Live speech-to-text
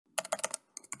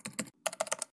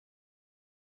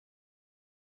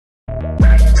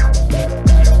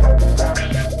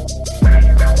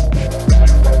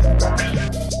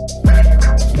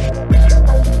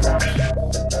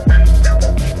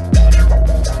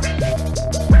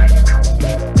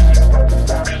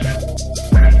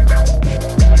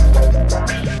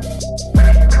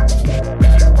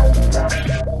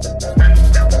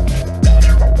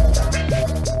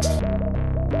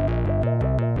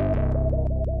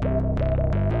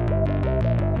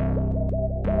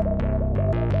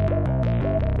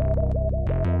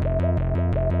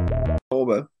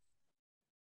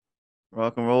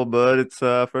Rock and roll, bud. It's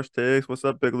First Takes. What's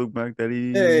up, Big Luke Mac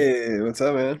Daddy? Hey, what's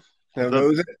up, man? How What's up?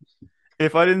 goes it?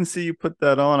 If I didn't see you put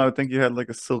that on, I would think you had like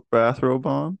a silk bathrobe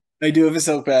on. I do have a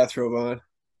silk bathrobe on.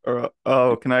 Or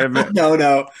oh, can I admit? No,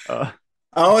 no. Uh,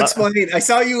 I'll uh, explain. I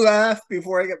saw you laugh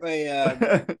before I get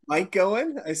my mic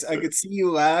going. I could see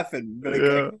you laughing, but I yeah.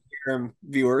 couldn't hear him,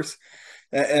 viewers,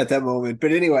 at that moment.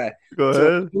 But anyway, Go so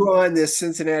ahead. you on this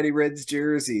Cincinnati Reds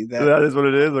jersey that, That is what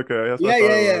it is. Okay, that's what I yeah, thought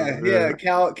yeah, it yeah, yeah.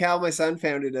 was. Cal, my son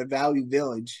founded a Value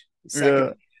Village, Yeah.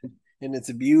 second, and it's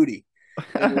a beauty.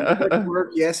 And we went to Yeah.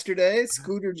 work yesterday.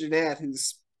 Scooter Jeanette,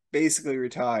 who's basically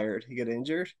retired, he got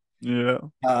injured. Yeah.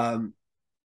 Um,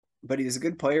 but he was a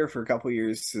good player for a couple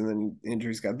years, and then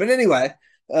injuries got. But anyway,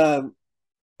 um,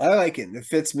 I like it. It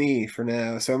fits me for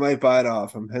now, so I might buy it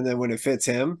off him. And then when it fits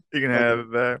him, You can I'm have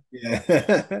it back.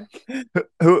 yeah.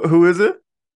 Who is it?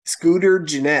 Scooter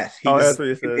Jeanette. He Oh, was that's what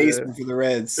you a said. baseman for the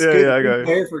Reds. Yeah. Yeah, Good, yeah. I got good it.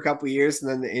 player for a couple years,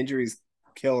 and then the injuries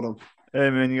killed him. Hey,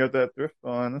 man, you got that thrift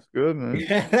on. That's good, man.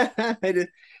 I, did,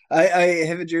 I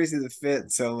have a jersey that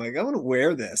fits, so I'm like, I'm gonna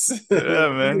wear this. Yeah, I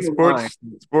man. don't mind.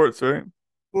 Sports, right?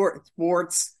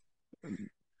 Sports.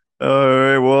 All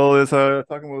right. Well, it's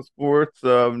talking about sports. Do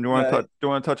you want to Uh, touch? Do you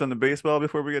want to touch on the baseball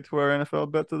before we get to our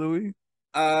NFL bets of the week?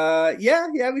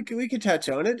 yeah, we could touch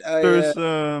on it. There's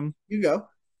You go.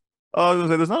 I was gonna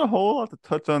say there's not a whole lot to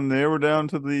touch on there. We're down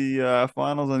to the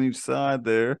finals on each side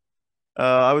there.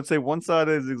 I would say one side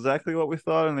is exactly what we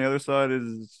thought, and the other side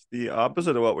is the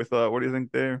opposite of what we thought. What do you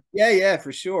think there? Yeah,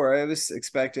 for sure. I was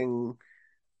expecting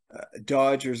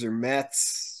Dodgers or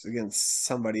Mets against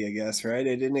somebody, I guess, right?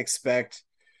 I didn't expect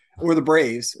or the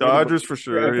Braves or the Dodgers for I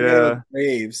sure. forget about Yeah, the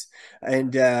Braves,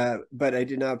 and but I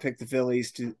did not pick the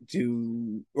Phillies to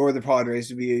or the Padres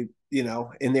to be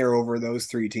in there over those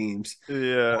three teams.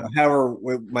 yeah. However,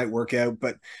 it might work out,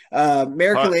 but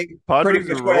American Pa League pretty Padres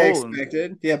much are what I rolling.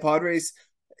 expected. Yeah, Padres.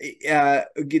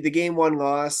 The game one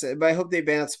loss, but I hope they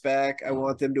bounce back. I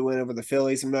want them to win over the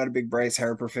Phillies. I'm not a big Bryce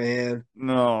Harper fan,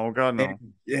 No, God and,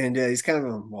 no. he's kind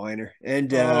of a whiner.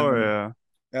 And Oh yeah.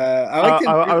 I like them.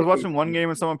 I was watching one game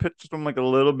and someone pitched from like a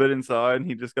little bit inside and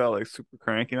he just got like super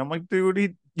cranky. And I'm like, dude,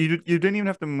 you didn't even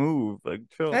have to move. Like,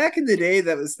 chill. Back in the day,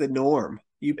 that was the norm.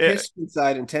 You Yeah, pitched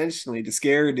inside intentionally to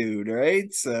scare a dude,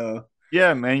 right? So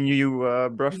yeah, man. You you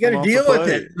brushed got them to off the deal with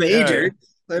it, plate. Yeah, major.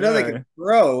 I know they yeah. can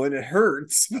throw and it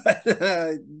hurts, but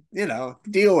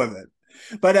deal with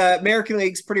it. But American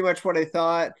League's pretty much what I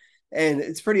thought, and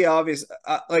it's pretty obvious.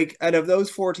 Like out of those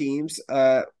four teams,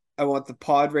 I want the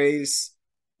Padres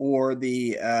or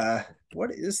the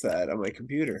what is that on my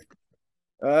computer?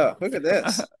 Oh, look at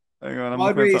this. Hang on, I'm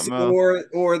looking at Padres something else.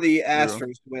 or the True.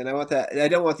 Astros to win. I want that. I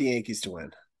don't want the Yankees to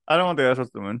win. I don't want the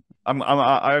Astros to win.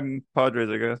 I'm Padres,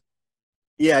 I guess.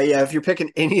 Yeah. If you're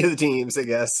picking any of the teams, I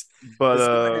guess. But This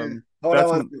hold on that's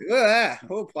one.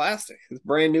 Oh, plastic. It's a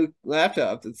brand new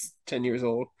laptop that's 10 years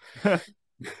old.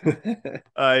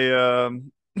 I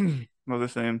what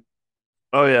was I saying?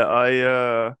 Oh yeah,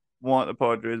 I want the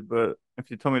Padres, but if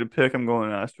you told me to pick, I'm going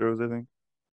Astros, I think.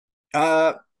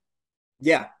 uh,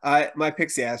 yeah. I my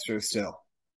pick's the Astros still.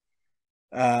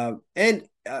 And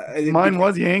Mine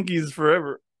was Yankees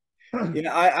forever.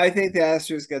 yeah, I think the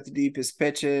Astros got the deepest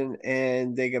pitching,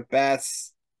 and they got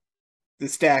bats to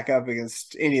stack up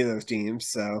against any of those teams.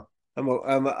 So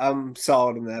I'm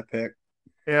solid in that pick.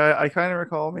 Yeah, I kind of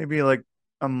recall maybe like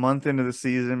a month into the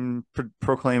season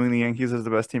proclaiming the Yankees as the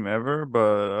best team ever,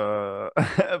 but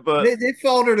but They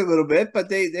faltered a little bit, but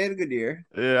they had a good year.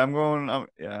 yeah, I'm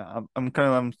kind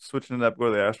of I'm switching it up, go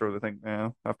to the Astros, I think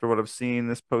now after what I've seen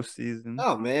this postseason.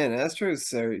 Oh man,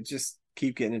 Astros are just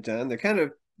keep getting it done. They're kind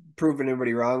of proving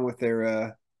everybody wrong with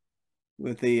their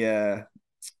with the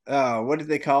oh, what did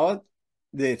they call it?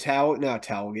 The towel, not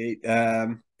towelgate.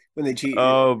 When they cheat,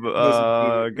 Oh,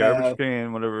 wasn't cheated. garbage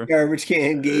can, whatever. Garbage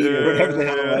can gate or whatever the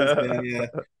hell it was. Yeah,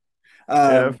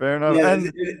 Yeah. yeah, fair enough. Yeah.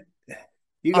 And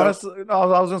You go. honestly, I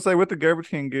was gonna say with the garbage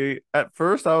can gate, at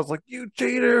first I was like, "You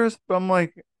cheaters," but I'm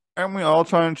like, aren't we all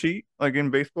trying to cheat? Like in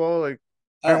baseball, like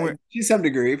aren't we? To some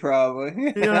degree, probably.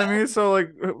 You know what I mean? So like,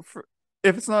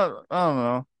 if it's not, I don't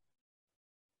know.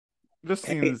 It just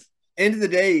Hey, seems, end of the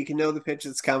day, you can know the pitch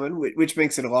that's coming, which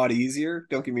makes it a lot easier.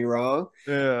 Don't get me wrong.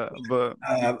 yeah. But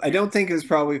I don't think it's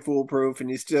probably foolproof, and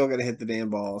you still got to hit the damn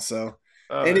ball. So,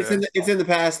 oh and yeah, it's in the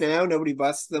past now. Nobody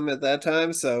busts them at that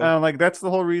time. So, and like that's the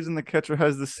whole reason the catcher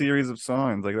has the series of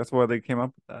signs. Like that's why they came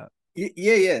up with that.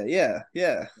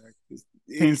 yeah.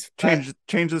 Change, It's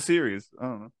change the series. I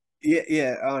don't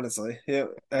yeah. Honestly, yeah.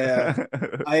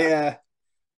 know. I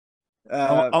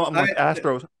I'm I like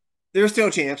Astros. they were still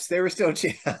champs. They were still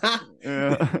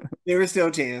Yeah. they were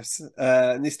still champs.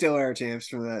 And they still are champs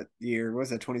from that year. What was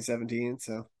that 2017?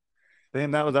 So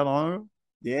Damn, that was that long ago?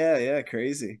 Yeah, yeah,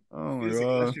 crazy. Oh my Feels like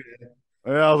God. yesterday.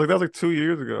 Yeah, I was like, that was like 2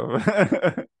 years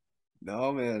ago.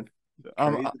 No, man,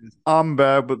 I'm crazy. I'm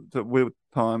bad with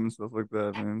time and stuff like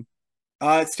that, man.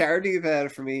 It's starting to get better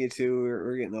for me too.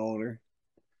 We're getting older.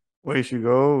 Way she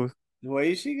goes. The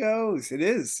way she goes, it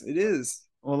is. It is.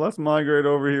 Well, let's migrate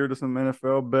over here to some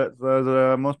NFL bets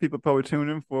as most people probably tune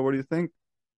in for. What do you think?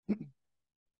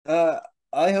 Uh,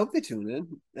 I hope they tune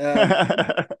in.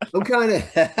 I'm kind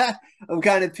of I'm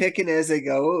kind of picking as I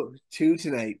go too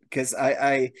tonight because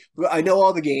I know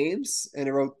all the games and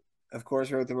I wrote, of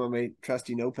course, wrote them on my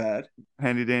trusty notepad.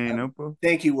 Handy dandy Uh, notebook.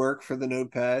 Thank you, work, for the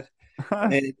notepad.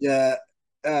 And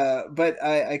but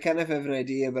I kind of have an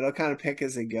idea, but I'll kind of pick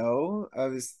as I go.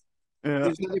 Yeah.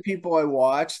 There's other people I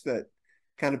watch that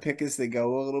kind of pick as they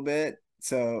go a little bit.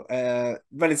 So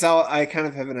but it's all I kind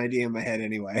of have an idea in my head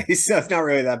anyway. So it's not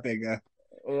really that big.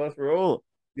 Well, let's roll.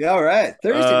 Yeah, all right.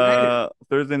 Thursday night.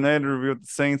 Thursday night review with the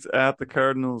Saints at the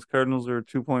Cardinals. Cardinals are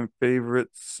 2-point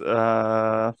favorites.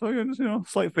 So you're just,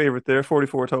 slight favorite there.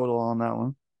 44 total on that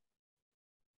one.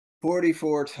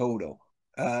 44 total.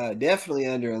 Definitely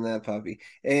under on that puppy.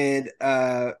 And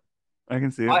I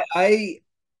can see it. I I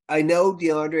I know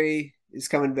DeAndre is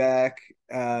coming back.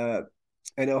 I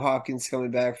know Hawkins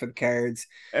coming back for the Cards.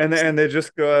 And they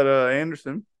just got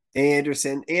Anderson.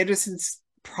 Anderson's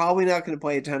probably not going to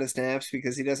play a ton of snaps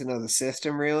because he doesn't know the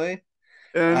system really.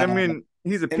 And Uh, I mean,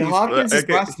 he's a and piece, but Hawkins is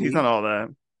he's not rusty. all that.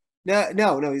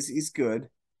 No, he's good.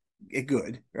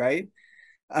 Good, right?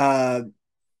 Uh,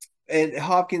 and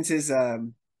Hopkins is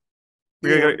We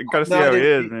you know, gotta see not how he in,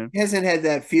 is, he man. hasn't had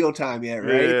that field time yet,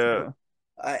 right? So,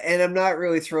 Yeah. and I'm not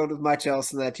really thrilled with much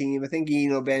else in that team. I think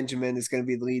Benjamin is going to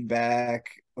be the lead back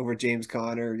over James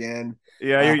Conner again.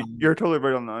 Yeah, you're Um, totally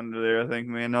right on the under there, I think,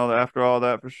 man. No, after all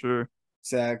that for sure.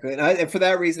 exactly, and for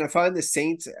that reason, I find the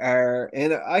Saints are,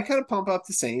 and I kind of pump up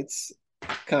the Saints,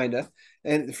 kind of,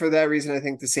 and for that reason, I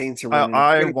think the Saints are winning.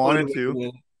 I They're going to find a wanted way to to.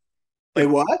 win. They Like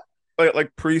what?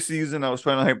 like preseason, I was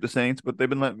trying to hype the Saints, but they've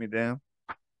been letting me down.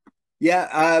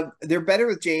 Yeah, they're better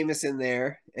with Jameis in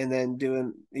there, and then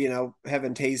doing,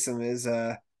 having Taysom is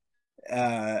not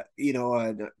a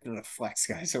flex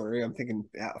guy. Sorry, I'm thinking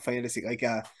fantasy,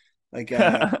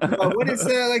 what is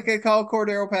like a call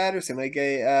Cordero Patterson, like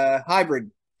a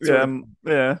hybrid sort Yeah, of.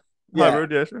 yeah. Yeah,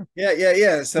 Hybrid, yeah, sure.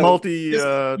 yeah. So Multi just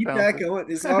keep that talented.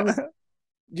 going. As long as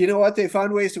you know what they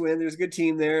find ways to win. There's a good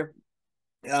team there.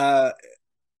 Uh,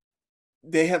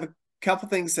 they have a couple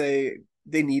things they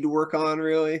need to work on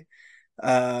really.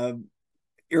 Um,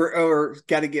 or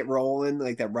got to get rolling,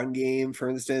 like that run game, for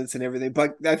instance, and everything.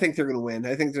 But I think they're going to win.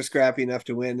 I think they're scrappy enough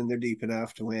to win, and they're deep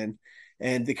enough to win.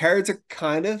 And the Cards are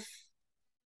kind of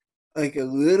like a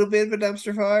little bit of a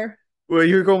dumpster fire. Well,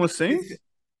 you're going with Saints?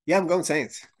 Yeah, I'm going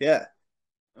Saints. Yeah.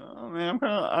 Oh man, I'm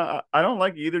kind of I don't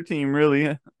like either team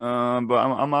really. But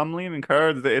I'm leaning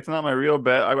Cards. It's not my real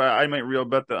bet. I might real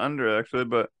bet the under actually,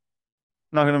 but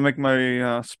not gonna make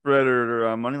my spread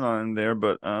or money line there.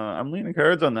 But I'm leaning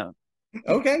Cards on that.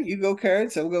 Okay, you go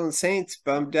Cards. I'm going Saints,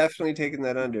 but I'm definitely taking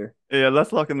that under. Yeah,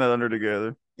 let's lock in that under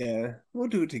together. Yeah, we'll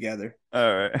do it together.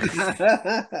 All right.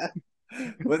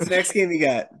 What's the next game you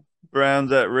got?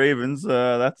 Browns at Ravens.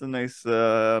 That's a nice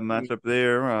matchup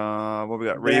there. What we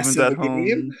got? Mess Ravens of at a game.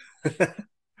 home.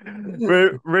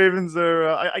 Ravens are.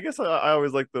 I guess I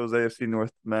always like those AFC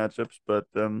North matchups, but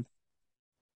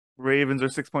Ravens are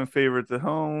 6-point favorites at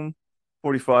home.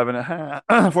 45 and a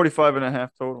half. 45 and a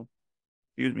half total.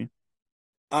 Excuse me.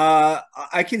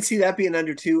 I can see that being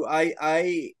under two.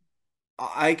 I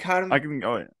kind I of can.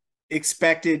 Oh yeah.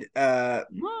 expected the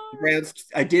Browns.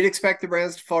 I did expect the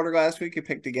Browns to falter last week. I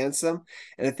picked against them,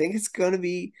 and I think it's going to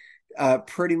be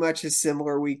pretty much a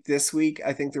similar week this week.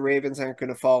 I think the Ravens aren't going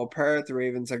to fall apart. The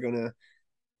Ravens are going to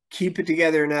keep it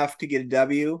together enough to get a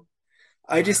W.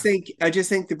 I just think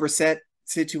the Brissett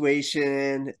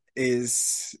situation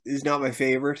is not my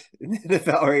favorite in the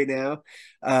NFL right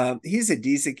now. He's a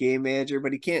decent game manager,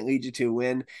 but he can't lead you to a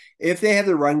win. If they have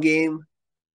the run game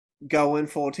going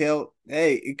full tilt,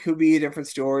 hey, it could be a different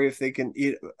story if they can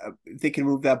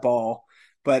move that ball.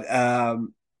 But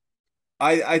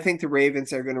I think the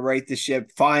Ravens are going to right the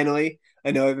ship finally.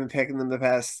 I know I've been picking them the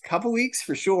past couple weeks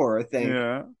for sure, I think.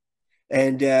 Yeah.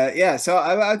 And yeah, so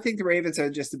I think the Ravens are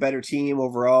just a better team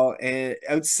overall, and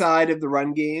outside of the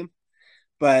run game.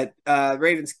 But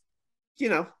Ravens,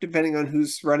 depending on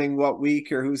who's running what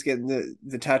week or who's getting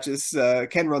the touches,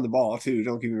 can run the ball too.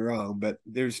 Don't get me wrong, but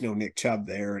there's no Nick Chubb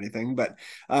there or anything. But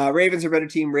Ravens are a better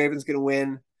team. Ravens going to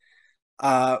win.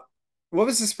 Uh, what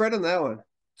was the spread on that one?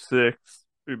 6.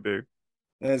 Pretty big.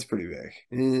 That's pretty big.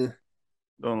 Yeah.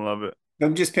 Don't love it.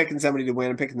 I'm just picking somebody to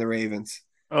win. I'm picking the Ravens.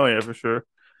 Oh yeah, for sure.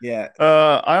 Yeah.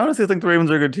 I honestly think the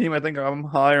Ravens are a good team. I think I'm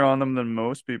higher on them than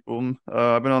most people.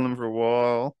 I've been on them for a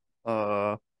while.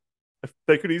 If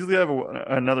they could easily have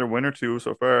another win or two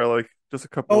so far, like just a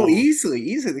Oh, couple. easily,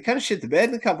 easily. They kind of shit the bed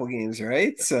in a couple games,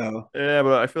 right? So Yeah,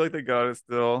 but I feel like they got it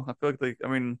still. I feel like I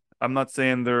mean, I'm not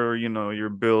saying they're, your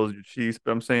Bills, your Chiefs,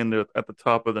 but I'm saying they're at the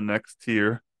top of the next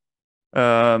tier.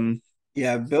 Um,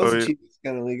 yeah, Bills so and Chiefs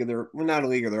kind of league of their well, not a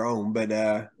league of their own, but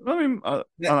I mean,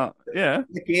 that, yeah.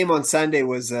 the game on Sunday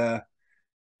was a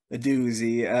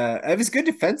doozy. It was a good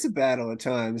defensive battle at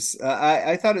times.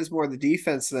 I thought it was more the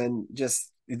defense than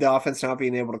just the offense not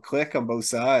being able to click on both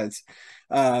sides.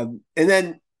 And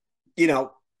then,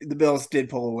 the Bills did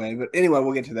pull away. But anyway,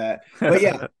 we'll get to that. But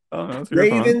yeah, Oh, no, it's your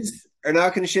fun. Ravens are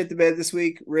not going to shit the bed this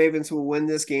week. Ravens will win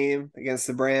this game against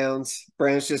the Browns.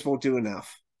 Browns just won't do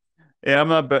enough. Yeah, I'm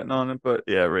not betting on it, but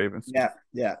yeah, Ravens. Yeah,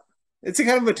 yeah. It's a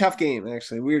kind of a tough game,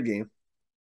 actually. Weird game.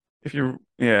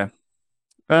 Yeah.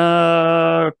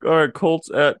 All right, Colts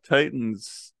at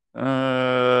Titans.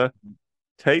 Titans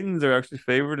are actually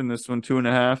favored in this one,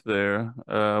 2.5 there.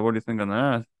 What do you think on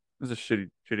that? This is a shitty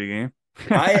game.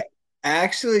 I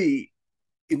actually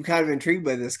am kind of intrigued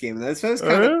by this game. And that's what I was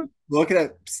kind of Oh, looking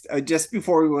at just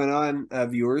before we went on,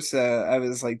 viewers. I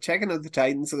was like checking out the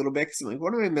Titans a little bit because I'm like,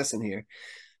 what am I missing here?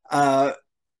 Uh,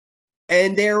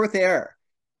 and they're what they are.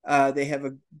 They have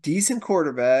a decent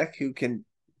quarterback who can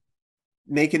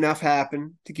make enough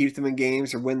happen to keep them in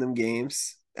games or win them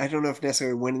games. I don't know if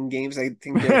necessarily winning games. I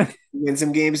think Derek yeah. wins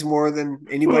some games more than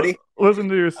anybody. Listen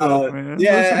to yourself, man.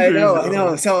 Yeah, Listen I to know, I yourself.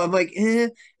 know. So I'm like,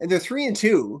 and they're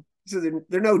 3-2, so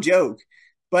they're no joke.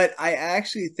 But I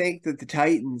actually think that the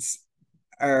Titans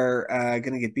are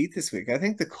going to get beat this week. I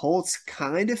think the Colts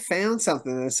kind of found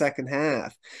something in the second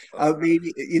half.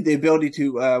 Maybe the ability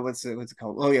to what's it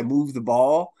called? Oh yeah, move the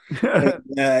ball. And,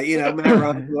 Matt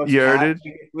Ryan looked Yardage.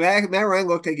 Matt Ryan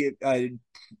looked like an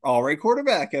all right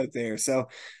quarterback out there. So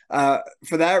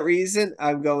for that reason,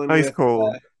 I'm going Ice with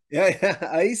cold. yeah,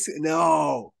 ice.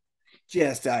 No,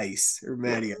 just ice or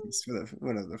Matty Ice for the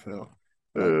whatever the hell.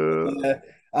 But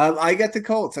Uh, I got the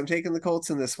Colts. I'm taking the Colts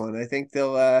in this one. I think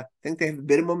think they have a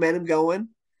bit of momentum going.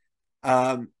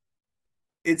 Um,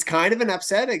 it's kind of an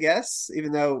upset, I guess,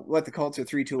 even though what the Colts are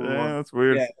 3-2-1. yeah, that's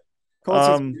weird. Yeah, Colts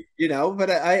are Um, but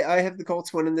I have the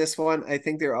Colts winning this one. I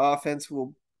think their offense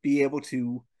will be able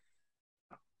to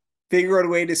figure out a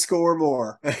way to score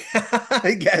more.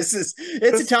 I guess it's a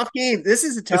this tough game. This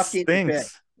is a it tough game to pick.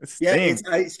 stinks. It Yeah, it's stinks.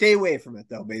 I stay away from it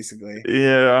though, basically.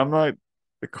 Yeah, I'm not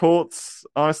the Colts.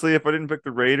 Honestly, if I didn't pick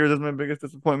the Raiders as my biggest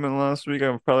disappointment last week,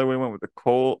 I probably would have went with the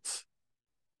Colts.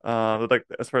 Like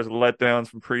as far as letdowns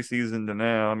from preseason to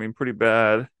now, I mean, pretty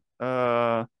bad.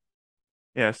 Uh,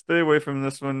 yeah, stay away from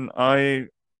this one.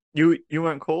 You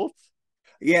went Colts?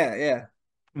 Yeah, yeah.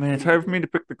 Man, it's hard for me to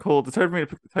pick the Colts. It's hard for me to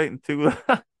pick the Titans too.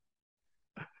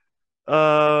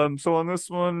 So on this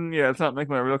one, yeah, it's not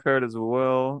making my real card as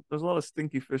well. There's a lot of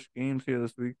stinky fish games here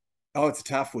this week. Oh, it's a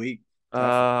tough week.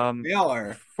 Tough. Um, They all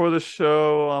are. for the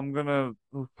show, I'm gonna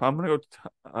go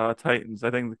Titans.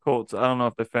 I think the Colts. I don't know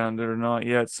if they found it or not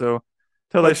yet. So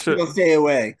till they But should. still stay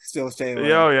away. Still stay Yeah,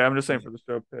 away. oh yeah. I'm just saying Yeah, for the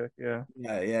show pick. Yeah.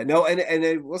 yeah. No, and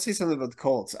then we'll say something about the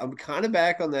Colts. I'm kind of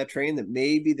back on that train that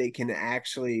maybe they can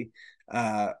actually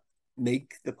uh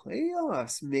make the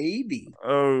playoffs. Maybe.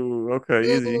 Oh, okay.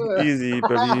 Easy, no, easy,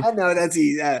 buddy. that's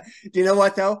easy. Do you know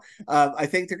what though? I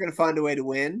think they're going to find a way to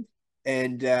win,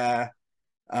 and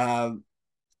um,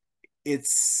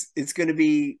 it's going to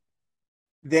be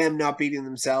them not beating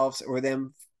themselves or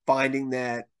them finding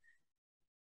that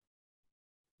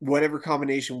whatever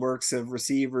combination works of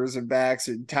receivers and backs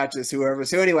and touches, whoever.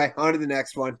 So anyway, on to the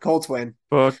next one. Colts win.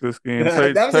 Fuck this game.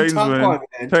 That was a Titans tough win. one,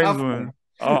 man. Titans Tough win. one.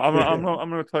 Oh, I'm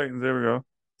gonna Titans. There we go.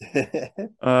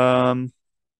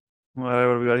 What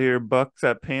do we got here? Bucks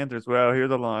at Panthers. Wow,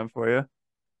 here's a line for you.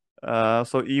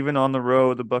 So even on the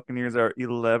road, the Buccaneers are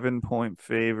 11-point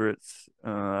favorites.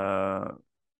 Man,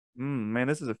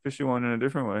 this is a fishy one in a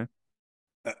different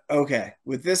way. Okay,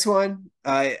 with this one,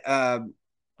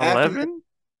 after that, 11?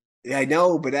 I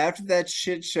know, but after that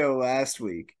shit show last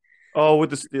week, Oh, with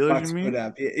the Steelers, you Bucks put mean?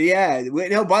 up. Yeah,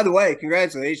 no. By the way,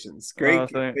 congratulations, great.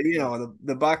 Thank. But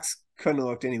the Bucks couldn't have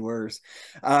looked any worse.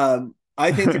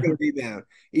 I think they're going to rebound,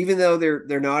 even though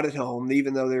they're not at home.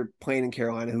 Even though they're playing in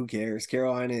Carolina, who cares?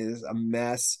 Carolina is a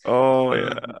mess. Oh Um,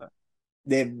 yeah,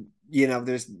 they've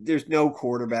there's no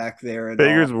quarterback there at all.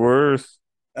 Baker's worse.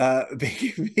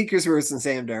 Baker's worse than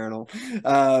Sam Darnold.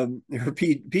 Or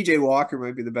PJ Walker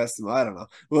might be the best of them. I don't know.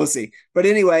 We'll see. But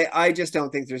anyway, I just don't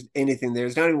think there's anything there.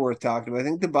 It's not even worth talking about. I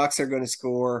think the Bucks are going to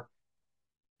score.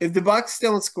 If the Bucks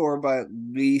don't score by at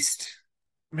least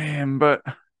Man, but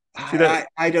See that?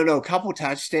 I don't know, a couple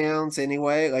touchdowns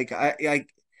anyway. Like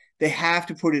they have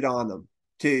to put it on them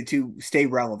to stay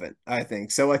relevant, I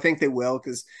think. So I think they will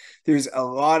because there's a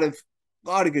lot of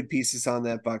good pieces on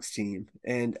that Bucks team.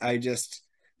 And I just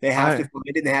they have to I find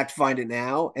it and they have to find it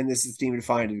now. And this is the team to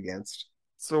find it against.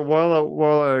 so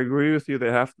while I agree with you,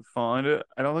 they have to find it.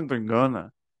 I don't think they're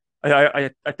gonna. I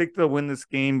think they'll win this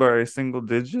game by single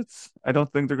digits. I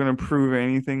don't think they're gonna prove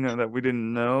anything that we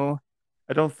didn't know.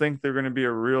 I don't think they're gonna be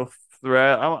a real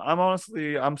threat. I'm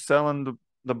honestly I'm selling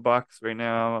the Bucks right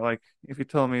now. Like if you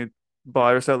tell me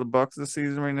buy or sell the Bucks this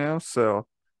season right now, so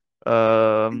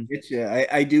Get you.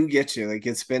 I do get you. Like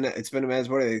it's been a man's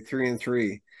what are they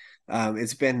 3-3.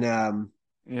 It's been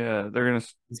yeah, they're gonna.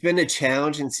 it's been a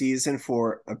challenging season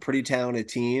for a pretty talented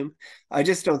team. I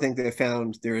just don't think they've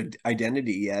found their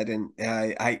identity yet, and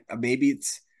maybe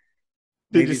it's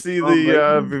Did you maybe it's see Tom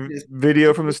the Brady just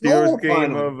video from the the Steelers goal game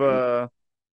finally. of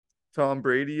Tom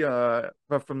Brady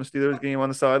from the Steelers game on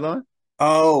the sideline?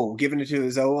 Oh, giving it to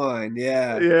his O line.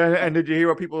 Yeah. Yeah, and did you hear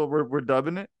what people were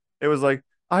dubbing it? It was like,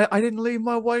 I didn't leave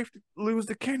my wife to lose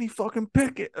to Kenny fucking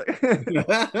Pickett.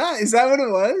 Is that what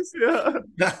it was? Yeah,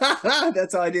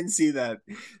 That's how I didn't see that.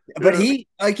 But yeah, he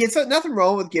like it's nothing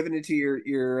wrong with giving it to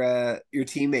your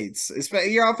teammates.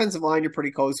 Your offensive line you're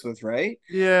pretty close with, right?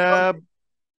 yeah.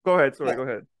 Go ahead. Sorry, Yeah. go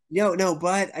ahead. No,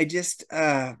 but I'm just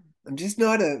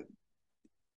not a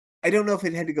I don't know if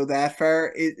it had to go that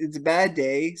far. It's a bad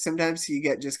day. Sometimes you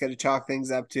get just got to chalk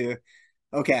things up to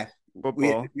okay, Football. we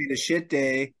had a shit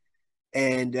day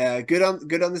and good on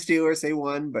the Steelers. They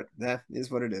won, but that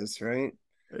is what it is, right?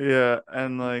 Yeah,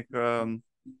 and like I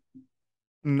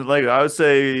would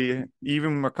say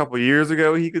even a couple years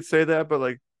ago he could say that, but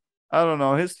like I don't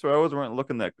know, his throws weren't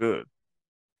looking that good.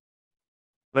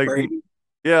 Like Brady.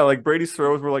 yeah, like Brady's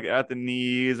throws were like at the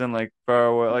knees and like far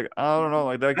away. Like I don't know,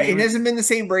 like that It game. hasn't been the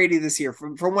same Brady this year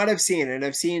from what I've seen, and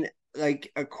I've seen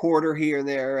like a quarter here and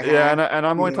there, a Yeah, half. and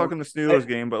I'm only You know, talking the Steelers I,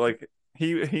 game, but like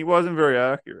he wasn't very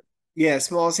accurate. yeah,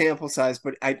 small sample size,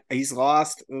 but he's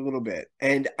lost a little bit,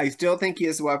 and I still think he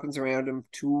has the weapons around him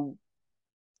to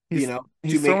He's to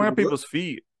he's make throwing him at look. people's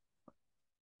feet.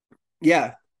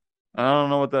 Yeah, I don't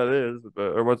know what that is, but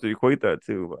or what to equate that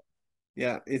to. But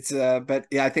yeah, it's but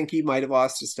yeah, I think he might have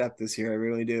lost a step this year. I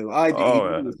really do. I he oh, did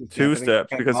yeah. lose a step. Two I think it's steps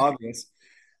kind of because obvious.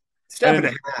 I Step and a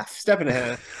didn't. half. Step and a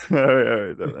half. All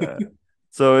right, all right.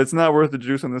 So it's not worth the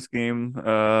juice on this game. To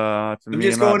I'm me,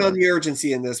 I'm just not. going on the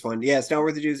urgency in this one. Yeah, it's not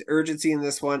worth the juice. Urgency in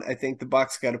this one. I think the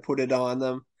Bucks got to put it on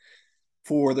them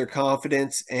for their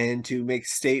confidence and to make a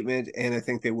statement, and I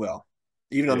think they will,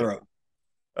 even on Yeah. the road.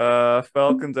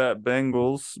 Falcons at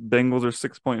Bengals. Bengals are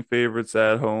 6 point favorites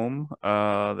at home.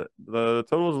 The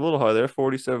total is a little high there,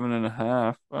 47 and a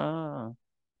half.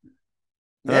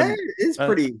 Yeah, And it's I,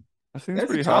 pretty. I think it's That's a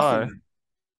pretty tough high. one.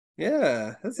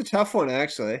 Yeah, that's a tough one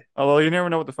actually. Although you never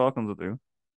know what the Falcons will do.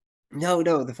 No,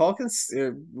 the Falcons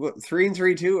what,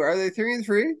 3-3 too. Are they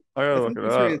 3-3? I I gotta look think it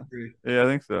they're three up. and three. Yeah, I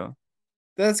think so.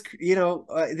 That's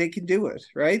they can do it,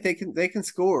 right? They can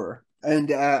score, and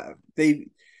they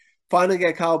finally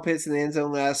got Kyle Pitts in the end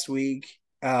zone last week.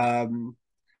 Um,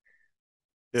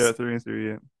 Yeah, 3-3.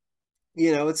 Yeah.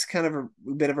 it's kind of a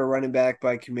bit of a running back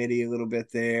by committee a little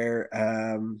bit there.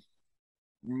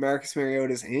 Marcus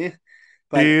Mariota's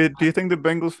but Do you think the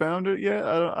Bengals found it yet?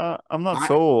 I'm not I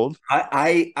sold.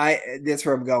 that's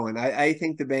where I'm going. I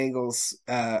think the Bengals.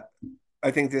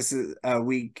 I think this is a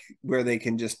week where they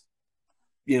can just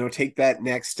take that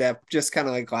next step, just kind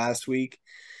of like last week.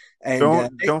 And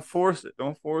Don't force it.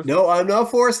 Don't force it. no, I'm not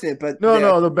forcing it, but No,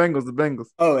 no, the Bengals, the Bengals.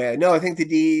 oh yeah, no, I think the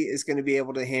D is going to be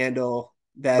able to handle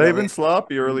that. They've been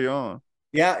sloppy early on.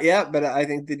 Yeah, but I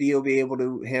think the D will be able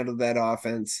to handle that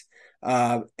offense.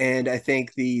 And I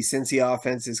think the Cincy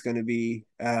offense is going to be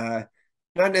not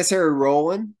necessarily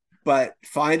rolling, but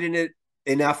finding it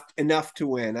enough to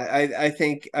win. I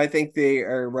think they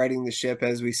are riding the ship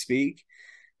as we speak.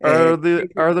 And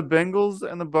Are the Bengals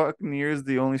and the Buccaneers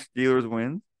the only Steelers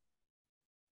wins?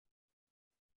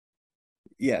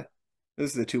 yeah,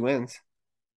 those are the two wins.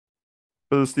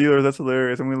 For the Steelers, that's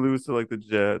hilarious. And we lose to like the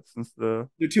Jets and stuff.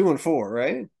 They're 2-4,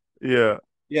 right? Yeah.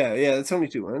 Yeah, that's only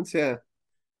two wins. Yeah,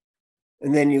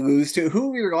 and then you lose to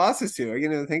who are your losses to? I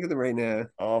can't even think of them right now.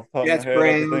 Off the top of my Jets, head, I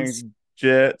have to think Browns,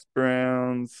 Jets,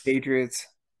 Browns. Patriots.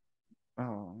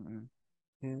 Oh man.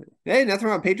 Yeah. Hey, nothing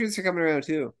wrong. Patriots are coming around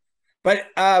too. But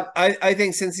I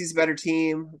think since he's a better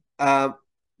team, I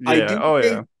Yeah. do Oh yeah.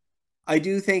 think I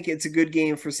do think it's a good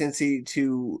game for Cincy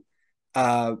to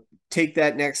uh, take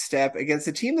that next step against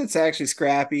a team that's actually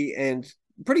scrappy and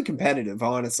pretty competitive,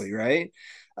 honestly, right?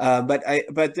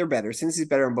 But they're better. Cincy's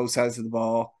better on both sides of the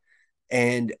ball,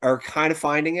 and are kind of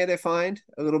finding it. I find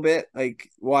a little bit like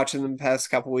watching them the past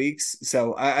couple weeks.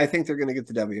 So I think they're going to get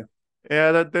the W.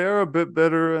 Yeah, that they're a bit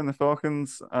better, and the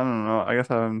Falcons. I don't know. I guess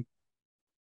I'm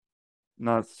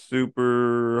not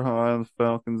super high on the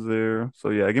Falcons there. So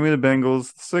yeah, give me the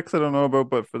Bengals. Six, I don't know about,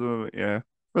 but for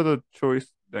the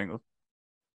choice, Bengals.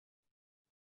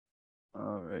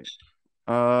 All right.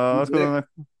 Let's go to the next.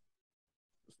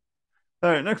 All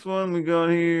right, next one we got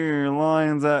here.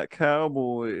 Lions at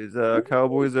Cowboys.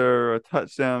 Cowboys are a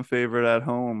touchdown favorite at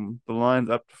home. The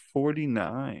line's up to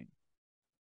 49.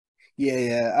 Yeah,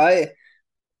 yeah.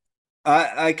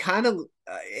 I kind of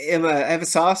I have a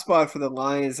soft spot for the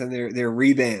Lions and their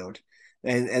rebound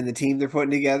and the team they're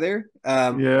putting together.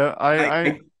 Yeah, I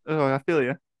I I feel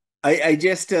you. I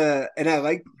just and I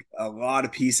like a lot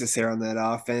of pieces there on that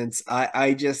offense.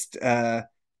 I just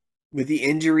with the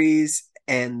injuries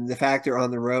and the fact they're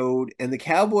on the road and the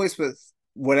Cowboys with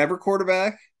whatever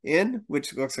quarterback in,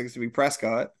 which looks like it's to be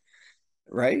Prescott,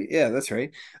 right? Yeah, that's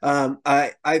right.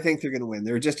 I think they're going to win.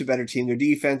 They're just a better team. Their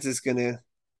defense is going to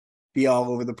be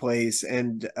all over the place,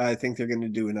 and I think they're going to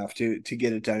do enough to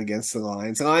get it done against the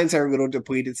Lions. The Lions are a little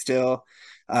depleted still.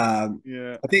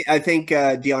 Yeah, I think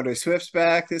DeAndre Swift's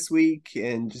back this week,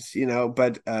 and just,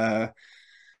 but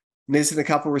missing a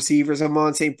couple receivers. I'm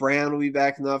on St. Brown will be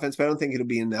back in the offense, but I don't think it'll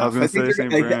be I was enough. gonna say St.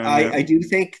 Brown. Yeah, I do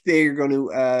think they're going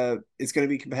to it's going to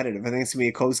be competitive. I think it's going to be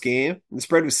a close game. The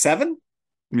spread was 7.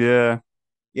 yeah.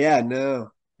 Yeah, no,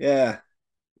 yeah,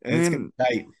 I it's going to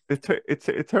mean, be tight.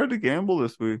 it's hard to gamble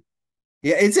this week.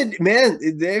 Yeah, it's a man.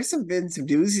 There's been some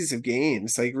doozies of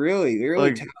games, like really,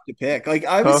 really Like tough to pick. Like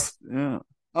tough. Yeah,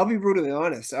 I'll be brutally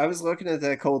honest. I was looking at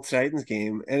that Colts Titans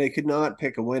game, and I could not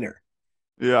pick a winner.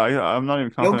 yeah. I'm not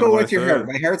even Don't confident in go what I with your heart. said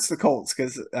My heart's the Colts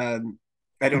because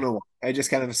I don't know why. I just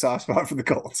kind of have a soft spot for the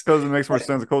Colts. because it makes more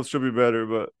sense. The Colts should be better,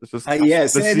 but it's just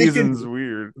Yes, the and they should season's be,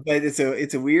 weird. but it's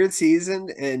a weird season,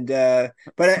 and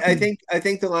but I think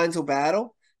the Lions will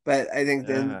battle. But I think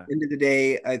then Yeah, end of the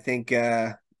day, I think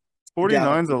Dallas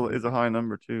 49 is a high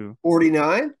number too.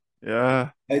 49. Yeah,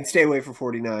 I'd stay away from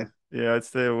 49. yeah. I'd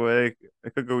stay away.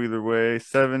 It could go either way.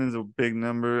 Seven is a big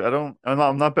number.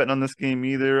 I'm not betting on this game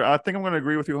either. I think I'm gonna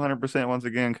agree with you 100% once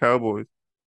again. Cowboys,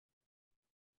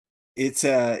 It's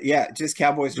yeah, just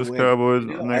Cowboys to just win. Cowboys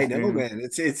I next know, game. man.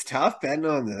 It's tough betting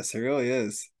on this. It really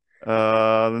is.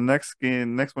 The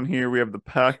next one here, we have the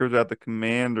Packers at the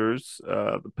Commanders.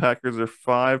 The Packers are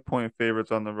 5-point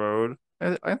favorites on the road.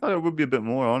 I thought it would be a bit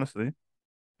more, honestly,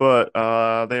 but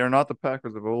they are not the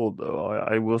Packers of old, though.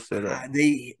 I will say that.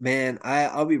 They man,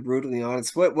 I'll be brutally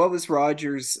honest. What was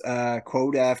Rogers'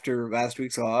 quote after last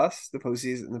week's loss, the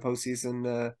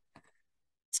postseason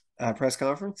press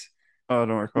conference? I don't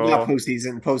Not recall.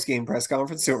 postseason, post game press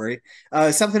conference. Sorry,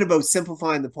 something about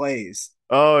simplifying the plays.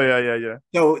 Oh yeah, yeah, yeah.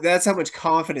 So that's how much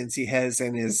confidence he has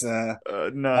in his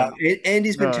None, and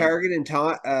he's been none. targeting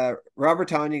Robert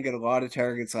Tonyan got a lot of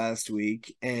targets last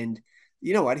week, and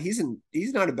you know what? He's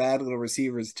not a bad little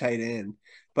receiver as a tight end,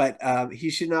 but he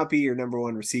should not be your number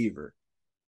one receiver.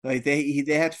 Like they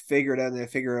have to figure it out and they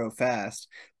figure it out fast.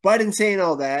 But in saying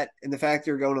all that, and the fact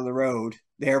they're going on the road,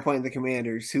 they are playing the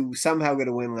Commanders, who somehow got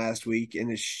a win last week in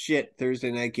a shit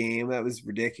Thursday night game. That was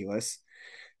ridiculous.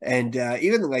 And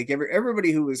even like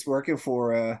everybody who was working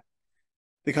for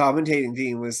the commentating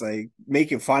team was like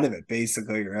making fun of it,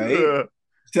 basically, right?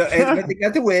 So, but they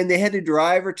got the win. They had a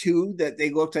drive or two that they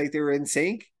looked like they were in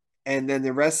sync, and then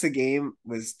the rest of the game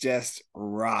was just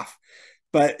rough.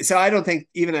 But so I don't think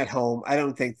even at home, I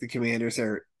don't think the Commanders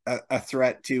are a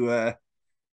threat to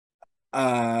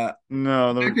uh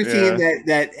No, no, Packers team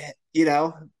yeah.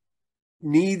 that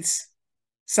needs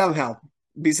some help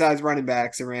besides running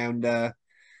backs around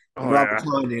Oh Robert yeah.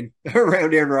 Tonyan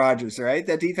around Aaron Rodgers, right?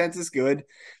 That defense is good.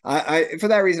 I for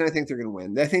that reason, I think they're going to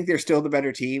win. I think they're still the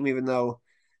better team, even though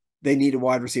they need a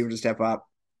wide receiver to step up.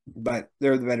 But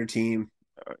they're the better team.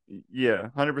 Yeah,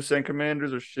 100%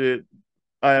 Commanders are shit.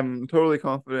 I am totally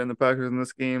confident in the Packers in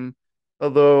this game.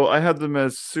 Although I had them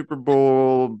as Super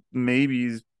Bowl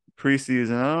maybes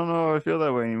preseason. I don't know if I feel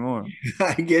that way anymore.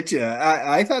 I get you.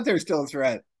 I thought they were still a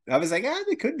threat. I was like,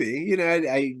 they could be.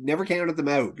 I never counted them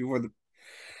out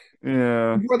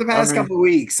Yeah. before the I past mean, couple of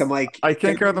weeks. I'm like, I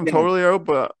they're can't count going them down. totally out,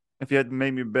 but if you had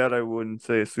made me bet, I wouldn't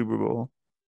say a Super Bowl.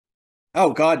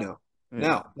 Oh God, no, Yeah.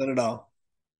 no, not at all.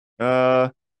 Uh,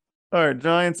 all right,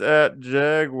 Giants at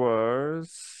Jaguars.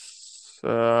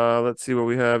 Let's see what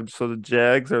we have. So the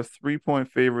Jags are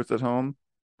 3-point favorites at home.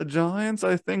 The Giants,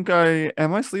 I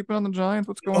sleeping on the Giants?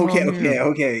 What's going Okay, on okay, here?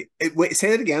 okay. Wait,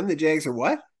 say that again. The Jags are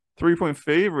what? 3-point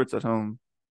favorites at home.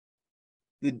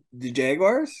 The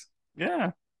Jaguars?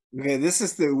 Yeah. Okay, this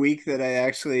is the week that I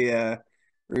actually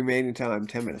Remaining time,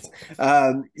 10 minutes.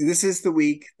 This is the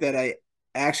week that I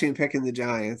actually am picking the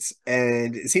Giants,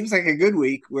 and it seems like a good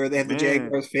week where they have the Man,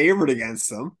 Jaguars favored against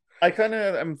them. I kind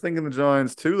of am thinking the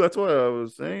Giants too. That's why I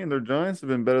was saying their Giants have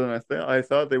been better than I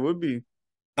thought they would be.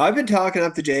 I've been talking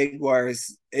up the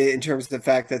Jaguars in terms of the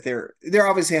fact that they're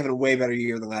obviously having a way better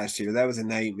year than last year. That was a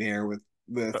nightmare with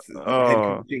head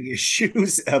Oh, coaching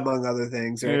issues, among other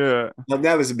things, right? yeah.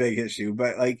 That was a big issue,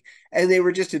 but like, and they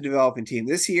were just a developing team.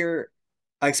 This year,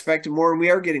 I expected more, and we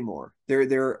are getting more.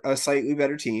 They're a slightly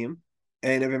better team,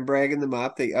 and I've been bragging them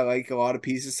up. I like a lot of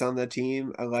pieces on the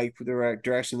team. I like the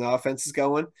direction the offense is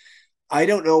going. I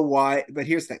don't know why, but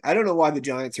here's the thing: I don't know why the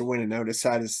Giants are winning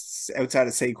outside of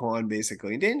Saquon,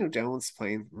 basically. And Daniel Jones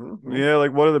playing. Yeah,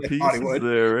 like what are the I thought he pieces would.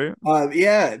 there, right?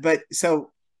 Yeah, but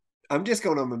so I'm just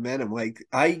going on momentum. Like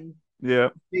I Yeah.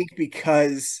 think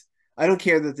because I don't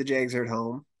care that the Jags are at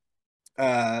home.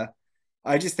 Uh,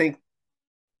 I just think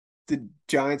the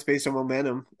Giants based on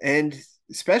momentum, and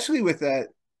especially with that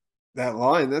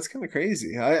line, that's kind of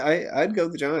crazy. I'd go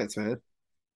the Giants, man.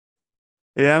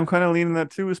 Yeah, I'm kind of leaning that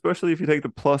too, especially if you take the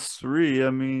 +3.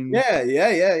 I mean, Yeah.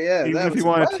 even That if you was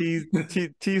want what?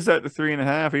 to tease that to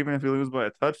 3.5, even if you lose by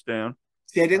a touchdown.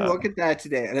 See, I didn't Uh, look at that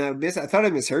today, and I thought I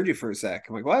misheard you for a sec.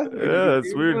 I'm like, what? yeah,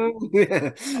 it's weird.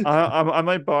 Yeah. I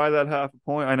might buy that half a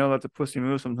point. I know that's a pussy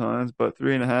move sometimes, but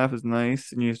 3.5 is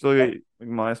nice, and you still get like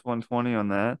 -120 on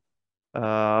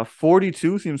that.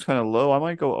 42 seems kind of low. I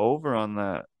might go over on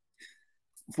that.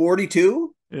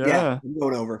 42? Yeah, Yeah. I'm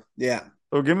going over. Yeah.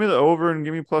 So give me the over and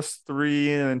give me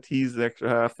 +3 and then tease the extra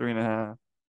half, 3.5.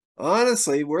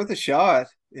 Honestly, worth a shot.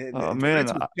 Oh man,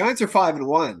 Giants are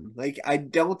 5-1. Like, I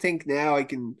don't think now I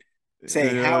can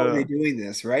say how are they yeah. doing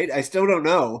this, right? I still don't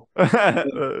know. Uh,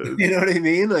 You know what I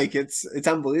mean? Like it's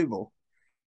unbelievable.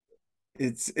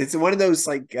 It's one of those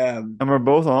like and we're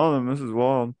both on them. This is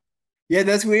wild. yeah,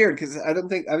 that's weird because I don't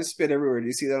think I've spit everywhere. Do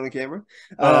you see that on camera?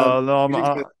 No, You're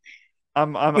just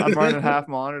I'm running half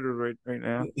monitors right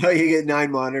now. oh, you get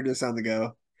 9 monitors on the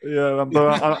go. Yeah,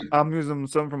 but I'm using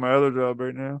some for my other job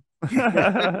right now.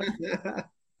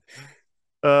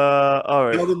 All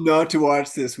right. Tell them not to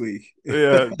watch this week.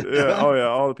 Yeah. Oh yeah,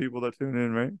 all the people that tune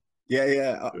in, right?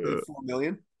 Yeah. Uh, 4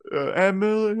 million. and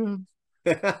millions.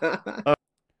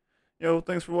 Yo,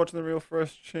 thanks for watching the Real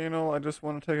Fresh channel. I just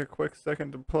want to take a quick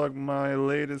second to plug my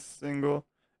latest single.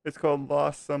 It's called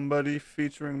Lost Somebody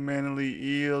featuring Manly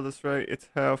Eel. That's right, it's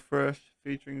How Fresh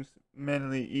featuring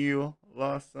Manly Eel.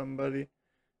 Lost Somebody.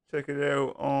 Check it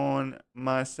out on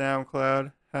my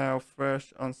SoundCloud, How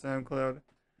Fresh on SoundCloud,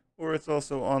 or it's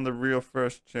also on the Real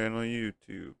Fresh channel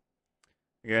YouTube.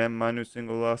 Again, my new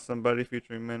single Lost Somebody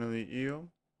featuring Manly Eel.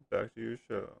 Back to your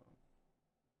show.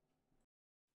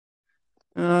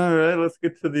 All right, let's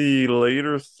get to the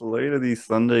later slate of these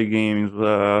Sunday games.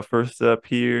 First up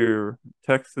here,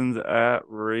 Texans at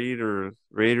Raiders.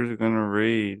 Raiders are gonna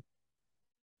raid.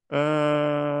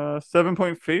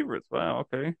 7-point favorites. Wow,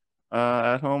 okay.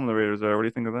 At home the Raiders are. What do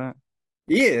you think of that?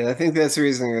 Yeah, I think that's the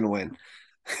reason they're going to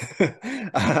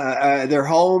win. They're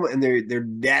home and they're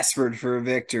desperate for a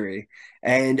victory.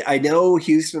 And I know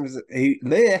Houston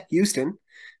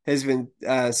has been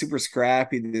super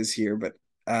scrappy this year, but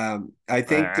I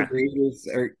think the Ah, Raiders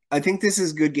are. I think this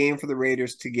is a good game for the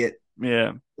Raiders to get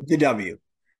yeah. the W.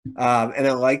 And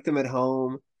I like them at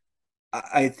home.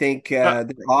 I think Uh,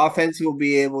 their offense will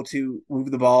be able to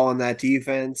move the ball on that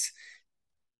defense.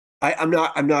 I'm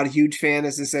not a huge fan,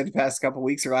 as I said, the past couple of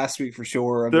weeks or last week for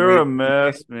sure of the they're a Raiders.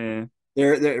 mess, man.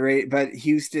 They're right, but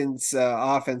Houston's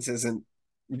offense isn't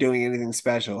doing anything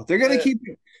special. They're going to Eh, keep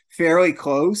it fairly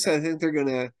close. I think they're going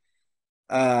to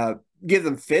uh, give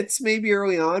them fits maybe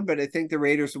early on, but I think the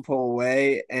Raiders will pull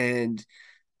away and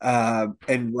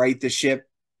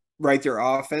right their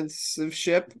offensive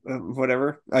ship,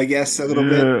 whatever. I guess a little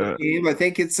bit yeah. game. I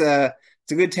think it's a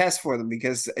good test for them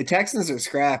because Texans are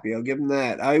scrappy. I'll give them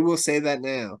that. I will say that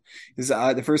now is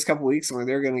the first couple weeks when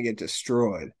they're going to get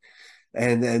destroyed,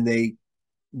 and then they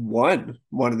won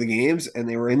one of the games and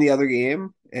they were in the other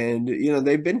game, and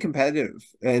they've been competitive,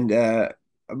 and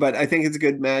but I think it's a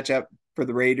good matchup for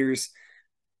the Raiders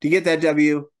to get that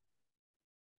W,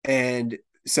 and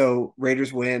so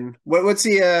Raiders win. What's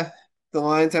the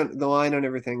line on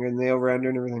everything and the over under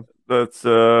and everything? That's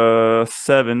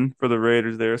 7 for the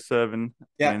Raiders there, 7.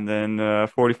 Yeah, And then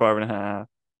 45.5.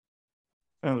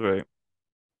 Sounds right.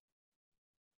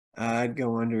 I'd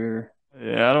go under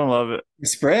Yeah, I don't love it. the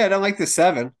spread. I don't like the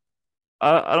 7.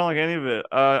 I don't like any of it.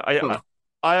 Huh.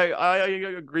 I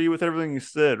agree with everything you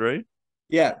said, right?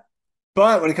 Yeah,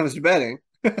 but when it comes to betting,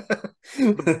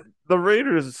 The the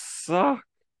Raiders suck.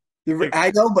 Like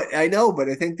I know, but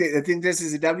I think this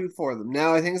is a W for them.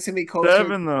 Now I think it's gonna be closer.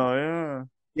 7 though, yeah.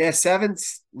 Yeah,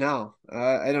 seven's no.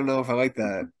 I don't know if I like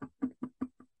that.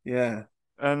 Yeah.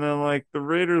 And then like the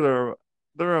Raiders are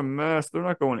they're a mess. They're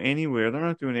not going anywhere. They're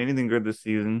not doing anything good this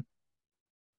season.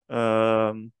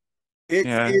 Um,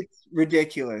 yeah. It's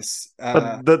ridiculous.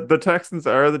 But the Texans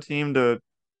are the team to,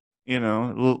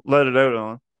 let it out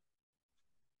on.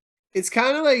 It's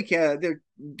kind of like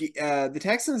the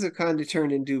Texans have kind of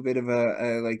turned into a bit of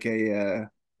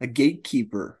a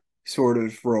gatekeeper sort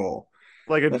of role.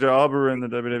 Like a Like, jobber in the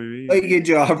WWE. like a good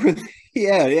job.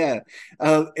 Yeah, yeah.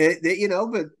 But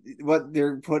what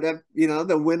they're put up,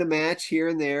 they'll win a match here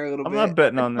and there a little I'm bit. not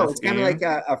betting I on don't know, this it's kind of like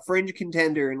game. a fringe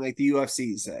contender in like the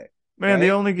UFC, say, Man, the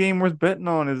right? only game worth betting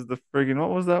on is the friggin'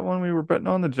 what was that one we were betting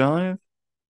on? The Giants?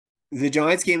 The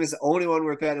Giants game is the only one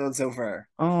we're betting on so far.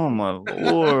 Oh my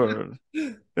Lord.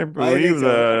 Can't I think believe so.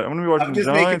 that. I'm gonna be watching I'm the just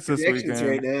making Giants this predictions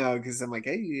right weekend. now because I'm like,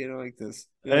 hey, you don't like this.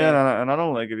 And I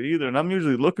don't like it either. And I'm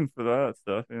usually looking for that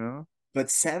stuff. But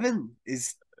seven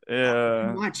is too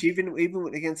Yeah. much, even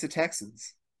against the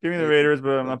Texans. Give me the Yeah, Raiders,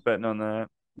 but I'm not betting on that.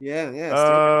 yeah, yeah.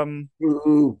 Stay Um, away.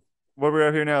 Ooh. what do we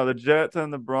have here now? The Jets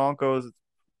and the Broncos.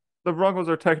 The Broncos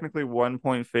are technically 1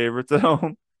 point favorites at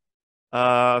home.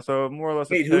 So more or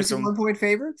less a Wait, pick who's the 'em, 1 point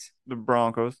favorites? the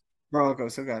Broncos.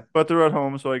 Broncos. Okay. But they're at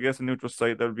home, so I guess a neutral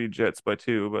site that would be Jets by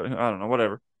two, but I don't know,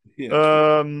 whatever. Yeah,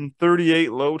 true.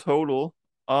 38 low total.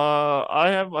 I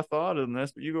have a thought in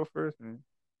this, but you go first, man.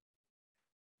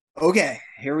 Okay,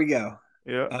 here we go.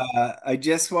 Yeah, I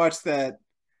just watched that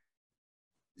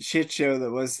shit show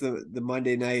that was the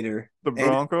Monday Nighter, the and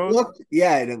Broncos.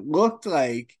 it looked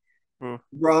like Oof,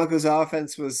 Broncos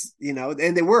offense was,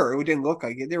 and they were. It didn't look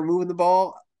like it. They were moving the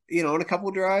ball, in a couple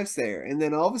of drives there, and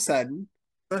then all of a sudden,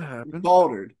 that it happened.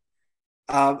 faltered.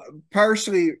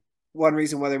 Partially one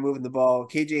reason why they're moving the ball,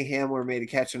 KJ Hamler made a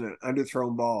catch on an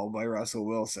underthrown ball by Russell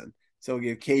Wilson. So we'll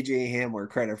give KJ Hamler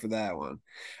credit for that one.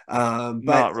 But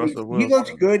Not Russell he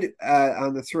looked Wilson. good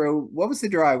on the throw. What was the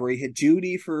drive where he hit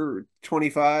Judy for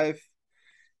 25?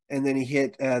 And then he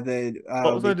hit What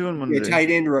was I doing the Monday? tight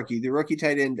end rookie, the rookie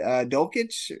tight end,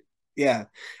 Dolkich. Yeah.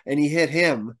 And he hit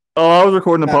him. Oh, I was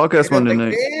recording the podcast And I'm Monday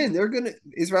like, night. man,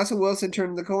 is Russell Wilson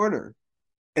turning the corner?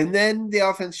 And then the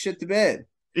offense shit the bed.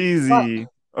 But Easy.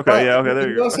 Okay, but yeah, okay, there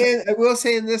you go. I will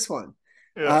say in this one,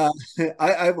 Yeah. uh,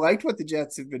 I've liked what the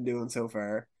Jets have been doing so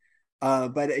far.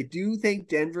 But I do think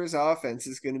Denver's offense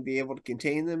is going to be able to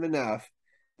contain them enough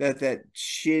that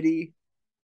shitty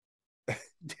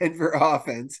Denver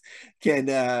offense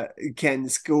can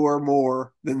score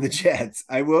more than the Jets.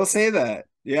 I will say that.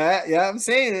 Yeah, yeah, I'm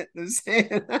saying it. I'm saying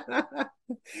it.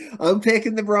 I'm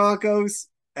picking the Broncos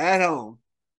at home.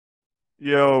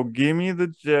 Yo, give me the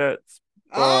Jets,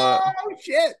 but Oh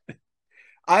shit.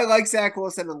 I like Zach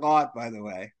Wilson a lot, by the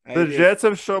way. the Jets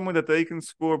have shown me that they can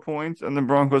score points, and the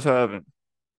Broncos haven't.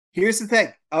 Here's the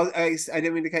thing. I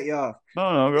didn't mean to cut you off.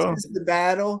 No, no, This go. is the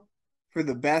battle for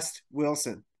the best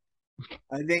Wilson.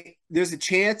 I think there's a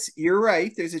chance you're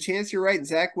right. There's a chance you're right. And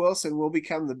Zach Wilson will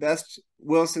become the best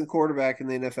Wilson quarterback in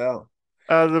the NFL.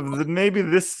 Maybe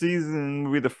this season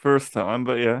will be the first time,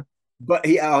 but yeah, But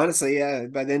he honestly, yeah,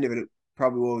 by the end of it, it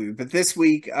probably will be. But this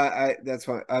week, I that's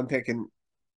why I'm picking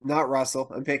not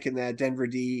Russell. I'm picking that Denver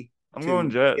D I'm going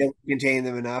to Jets. contain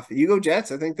them enough. You go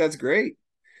Jets. I think that's great.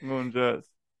 I'm going Jets.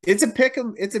 It's a pick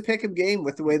 'em. It's a pick 'em game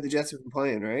with the way the Jets have been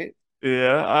playing, right?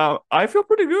 Yeah, I feel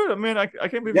pretty good. I mean, I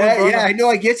can't believe my Yeah, yeah, Broncos. I know.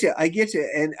 I get you. I get you.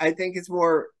 And I think it's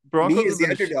more me Broncos as have the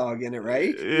been, underdog in it,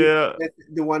 right? yeah,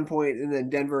 The 1 point and then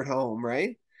Denver at home,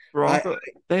 right? I Broncos.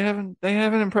 They haven't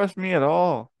impressed me at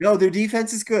all. No, their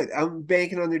defense is good. I'm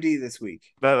banking on their D this week.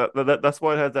 That's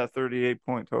why it has that 38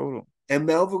 point total. And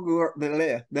Melvin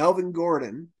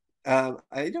Gordon. I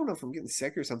don't know if I'm getting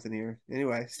sick or something here.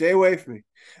 Anyway, stay away from me.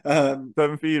 Um,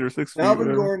 7 feet or 6 feet, Melvin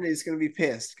whatever. Gordon is going to be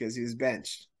pissed because he was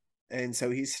benched, and so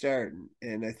he's starting.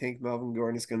 And I think Melvin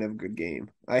Gordon is going to have a good game.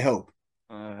 I hope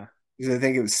Uh, because I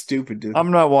think it was stupid to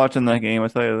I'm not watching that game. I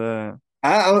tell you that.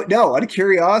 no, out of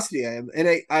curiosity, I am, and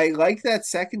I like that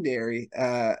secondary.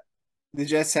 The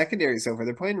Jets secondary so far,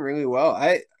 they're playing really well.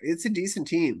 It's a decent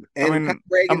team, I and I'm kind mean, of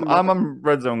bragging I'm them I'm up, a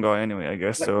red zone guy anyway, I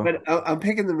guess. but So I'm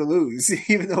picking them to lose,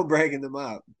 even though I'm bragging them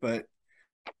up. But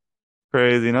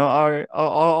crazy, no. All right,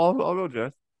 I'll go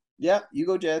Jets. yeah, you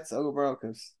go Jets, I'll go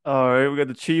Broncos. All right, we got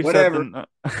the Chiefs at Whatever.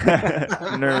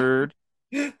 the nerd.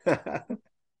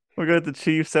 We got the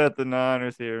Chiefs at the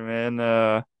Niners here,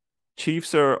 man.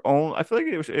 Chiefs are only. I feel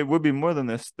like it would be more than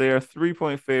this. They are 3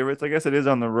 point favorites. I guess it is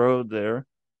on the road there.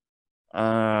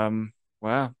 Um,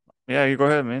 wow. Yeah, you go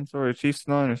ahead, man. Sorry, Chiefs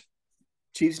Niners.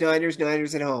 Chiefs,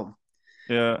 Niners at home.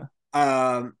 Yeah.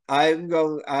 I'm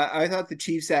going. I thought the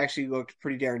Chiefs actually looked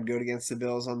pretty darn good against the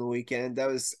Bills on the weekend. That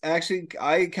was actually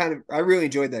I really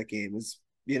enjoyed that game. It was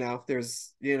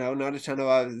there's not a ton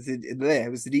of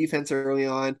it was the defense early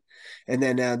on, and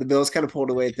then the Bills kind of pulled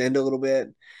away at the end a little bit.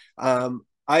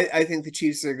 I think the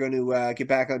Chiefs are going to get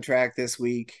back on track this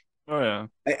week. Oh yeah,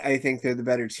 I think they're the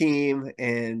better team,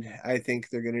 and I think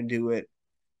they're going to do it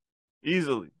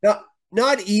easily.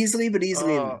 not easily, but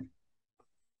easily Uh,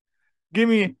 Give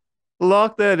me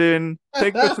lock that in.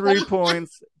 Take the 3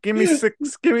 points. Give me enough.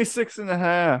 six. Give me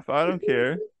 6.5. I don't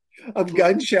care. I'm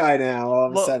gun shy now. All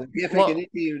of a Lock, sudden, can't pick lock, any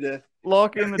team to.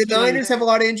 lock in the The Niners Chiefs. have a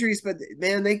lot of injuries, but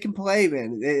man, they can play.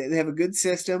 Man, they have a good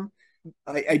system.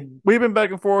 I We've been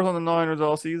back and forth on the Niners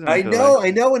all season. I I feel like. know,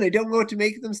 I know, and I don't know what to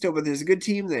make of them still, but there's a good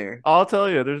team there. I'll tell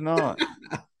you, there's not.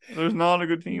 There's not a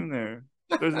good team there.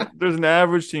 There's an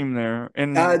average team there, Uh,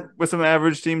 and with some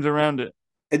average teams around it.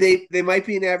 they might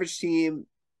be an average team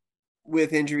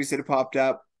with injuries that have popped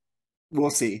up. We'll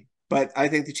see, but I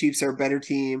think the Chiefs are a better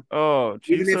team, Oh,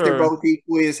 even Chiefs if they're are. both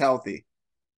equally as healthy.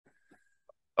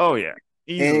 Oh yeah,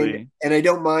 And easily. and I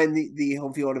don't mind the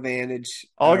home field advantage.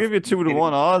 I'll give you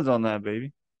 2-1 odds on that,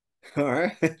 baby. All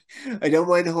right, I don't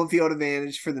mind the home field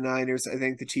advantage for the Niners. I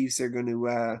think the Chiefs are going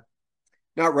to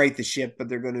not right the ship, but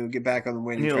they're going to get back on the I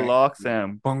winning need a track. lock,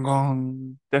 Sam. Bong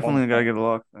gong. Boom, Definitely gotta boom, get a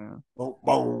lock, Sam. boom,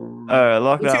 All boom. right,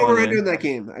 lock What's the that one over under in in. that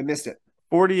game? I missed it.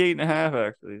 48.5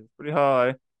 actually. It's pretty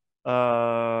high.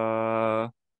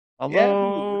 Yeah,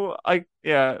 Although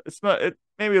yeah, it's not it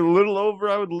maybe a little over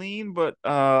I would lean, but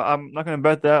I'm not gonna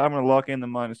bet that. I'm gonna lock in the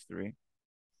 -3.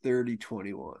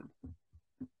 30-21.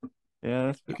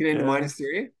 Yeah, Looking into yeah.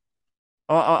 -3.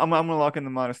 I'm gonna lock in the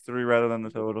 -3 rather than the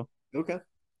total. Okay.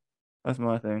 That's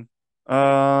my thing.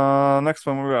 Next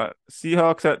one we got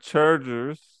Seahawks at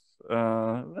Chargers.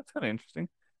 That's kind of interesting.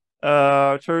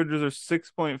 Chargers are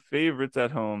 6-point favorites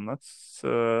at home. That's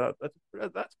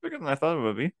bigger than I thought it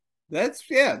would be. That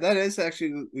is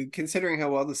actually considering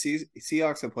how well the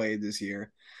Seahawks have played this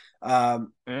year.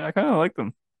 Um, Yeah, I kind of like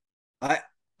them. I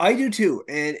I do too,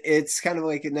 and it's kind of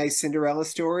like a nice Cinderella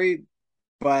story,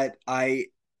 but I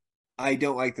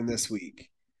don't like them this week.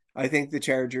 I think the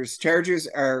Chargers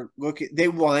are looking. They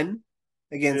won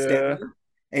against Yeah. Denver,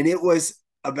 and it was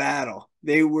a battle.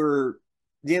 They were,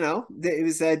 it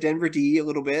was Denver D a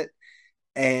little bit,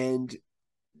 and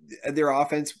their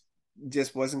offense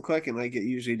just wasn't clicking like it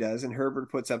usually does. And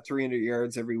Herbert puts up 300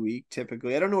 yards every week,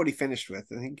 typically. I don't know what he finished with.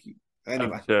 I have to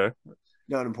Anyway, check.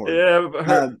 not important. Yeah, but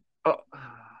Um, oh,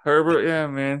 Herbert, yeah,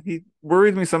 man, he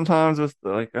worries me sometimes with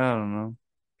like I don't know.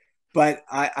 but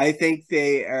I think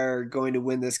they are going to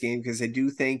win this game because I do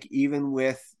think even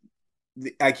with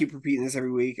I keep repeating this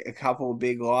every week, a couple of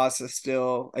big losses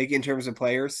still, like in terms of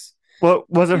players. What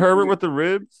was it, Herbert with the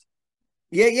ribs?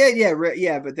 Yeah.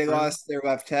 But they Really? lost their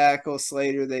left tackle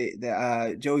Slater.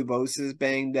 Joey Bosa's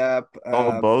banged up.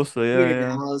 Oh, Bosa, yeah, Keenan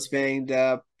yeah. Allen's banged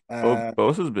up.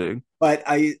 Bosa's big. But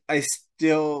I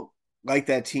still like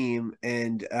that team,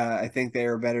 and I think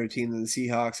they're a better team than the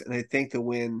Seahawks, and I think the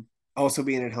win also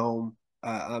being at home,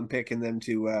 I'm picking them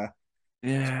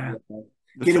Yeah,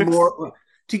 the get a six more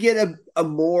to get a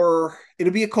more.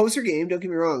 It'll be a closer game. Don't get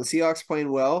me wrong. The Seahawks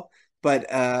playing well, but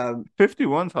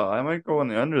 51's high. I might go on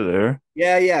the under there,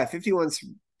 yeah, 51's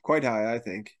quite high. I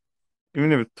think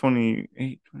even if it's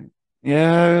 28, 20.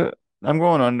 Yeah, I'm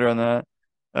going under on that.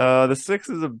 The six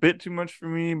is a bit too much for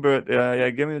me, but yeah,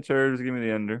 give me the Chargers, give me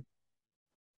the under.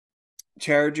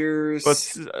 But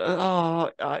Chargers.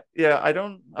 yeah, I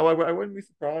wouldn't be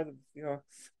surprised if the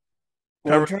Seahawks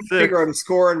Well, I'm cover trying to the figure out six. a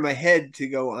score in my head to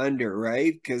go under,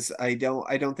 right? Because I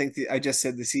don't think I just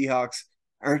said the Seahawks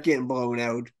aren't getting blown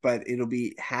out, but it'll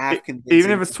be half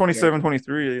Even if convincing. it's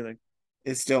 27-23, like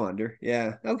It's still under.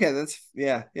 Yeah. Okay.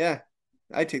 Yeah.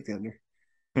 I take the under.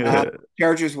 Uh, yeah,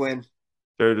 Chargers win.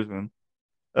 Chargers win.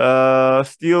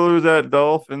 Steelers at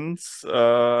Dolphins.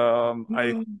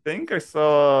 I think I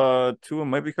saw Tua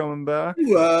might be coming back.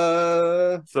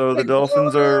 So the Like,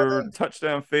 Dolphins are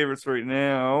touchdown favorites right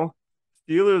now.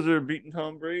 Steelers are beating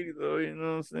Tom Brady though, you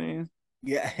know what I'm saying?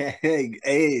 yeah.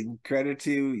 Hey, credit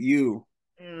to you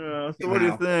Yeah, so what do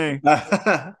you somehow. think?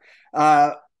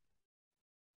 uh,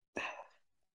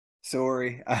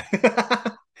 sorry.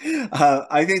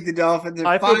 I think the Dolphins are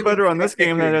I feel fine with better on that this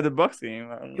game than I victory. did the Bucks game.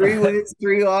 I don't Three know. wins,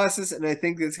 three losses, and I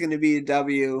think it's going to be a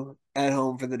W at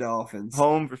home for the Dolphins,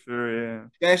 Home for sure, yeah.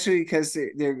 especially because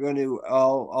they're going to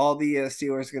all the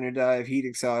Steelers are going to die of heat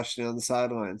exhaustion on the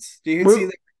sidelines. Do you see We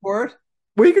the report?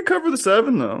 we could cover the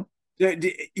 7 though. Yeah.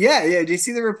 Do you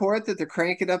see the report that they're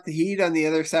cranking up the heat on the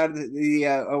other side of the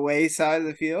away side of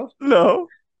the field? No,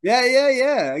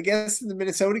 Yeah. I guess in the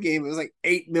Minnesota game it was like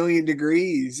 8 million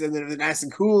degrees, and then it was nice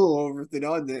and cool over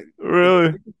the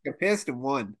really. pissed and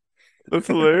won. That's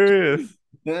hilarious.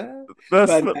 Yeah.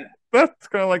 That's But that's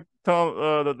kind of like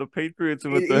the Patriots It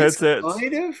with the is headsets.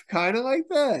 kind of like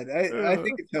that. I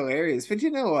think Uh, it's hilarious. But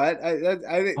you know what?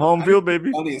 Home I think field, it's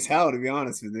baby. funny as hell, to be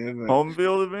honest with you. But Home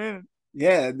field advantage.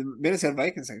 yeah, the Minnesota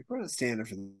Vikings like we're not standing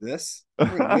for this.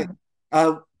 We're gonna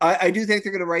win. I do think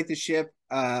they're gonna right the ship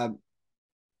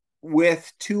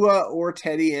with Tua or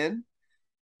Teddy in.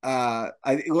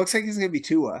 It looks like it's gonna be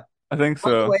Tua. I think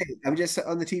By the so. way, I'm just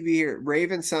on the TV here.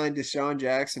 Ravens signed Deshaun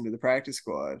Jackson to the practice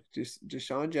squad. Just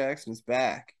Deshaun Jackson is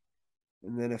back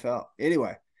in the NFL.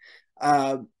 Anyway,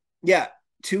 um, yeah,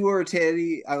 Tua or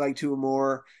Teddy. I like Tua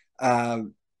more.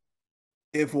 Um,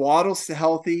 if Waddle's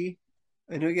healthy,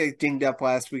 I know he got dinged up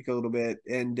last week a little bit,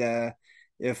 and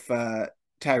if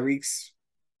Tyreek's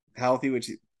healthy, which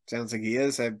it sounds like he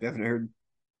is, I haven't heard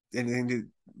anything to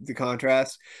the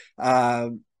contrast.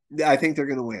 I think they're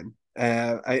going to win.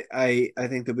 I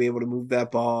think they'll be able to move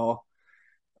that ball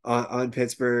on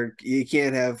Pittsburgh. You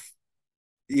can't have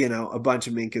a bunch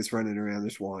of Minkus running around.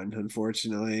 There's one,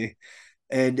 unfortunately.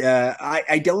 And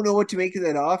I don't know what to make of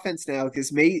that offense now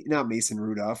because not Mason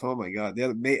Rudolph. Oh my God, the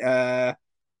other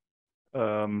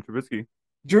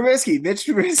Trubisky. Mitch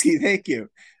Trubisky. Thank you.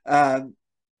 Um,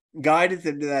 Guided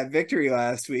them to that victory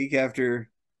last week after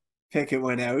Pickett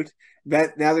went out.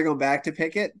 But now they're going back to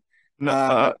Pickett. No,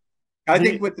 Uh, I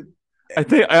think he. with the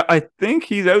I think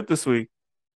he's out this week.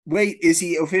 wait, is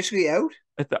he officially out?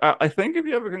 I think if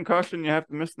you have a concussion, you have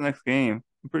to miss the next game.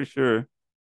 I'm pretty sure.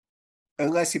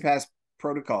 Unless he passed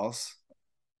protocols.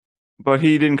 But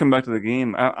he didn't come back to the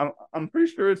game. I'm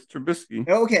pretty sure it's Trubisky.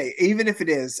 Okay, even if it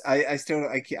is, I still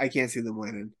I can't see them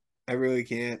winning. I really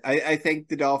can't. I think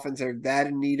the Dolphins are that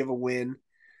in need of a win.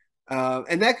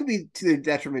 And that could be to their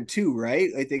detriment too, right?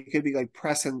 Like they could be like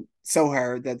pressing so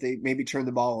hard that they maybe turn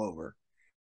the ball over,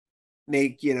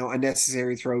 make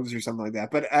unnecessary throws or something like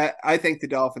that. But I think the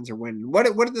Dolphins are winning. What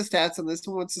are the stats on this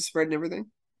one? What's the spread and everything?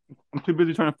 I'm too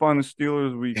busy trying to find the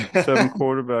Steelers week 7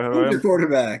 quarterback. Who's their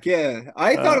quarterback? Yeah,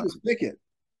 I thought Uh, it was Pickett.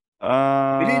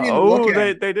 I didn't even look oh, at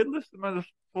it. they did list him as a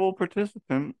full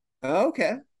participant.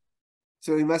 Okay,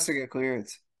 so he must have got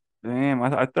clearance. Damn,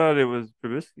 I thought it was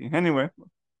Trubisky. Anyway,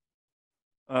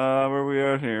 where we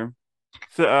at here?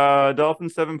 So,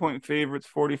 Dolphins 7-point favorites,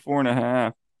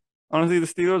 44.5. Honestly, the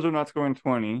Steelers are not scoring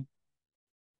 20.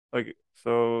 Like,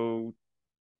 so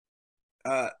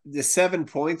The 7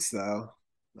 points though,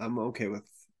 I'm okay with.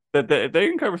 that they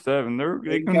can cover 7. They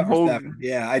They can can cover hold. 7.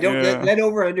 Yeah, I don't Yeah, that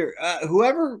over under.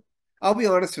 Whoever, I'll be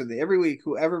honest with you. Every week,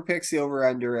 whoever picks the over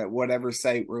under at whatever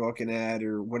site we're looking at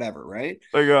or whatever, right?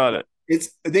 they got it.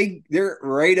 They're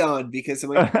right on because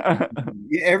I'm like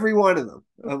every one of them.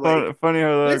 I'm like Funny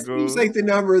how that this seems goes. like the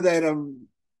number that I'm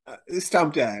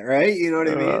stumped at, right? You know what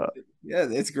I mean? Uh, Yeah,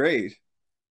 it's great.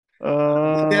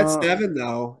 That's uh, 7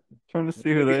 though. trying to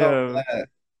see who Maybe they help have. that.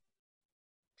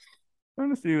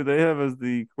 Trying to see who they have as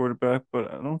the quarterback,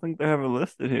 but I don't think they have it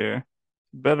listed here.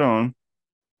 Bet on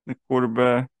the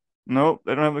quarterback. Nope,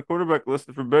 they don't have the quarterback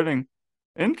listed for betting.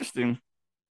 Interesting.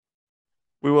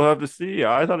 We will have to see.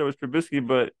 I thought it was Trubisky,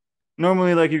 but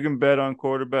normally, like you can bet on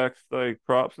quarterbacks like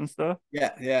props and stuff,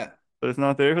 Yeah, yeah. but it's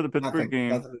not there for the Pittsburgh Nothing, game.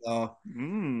 nothing at all.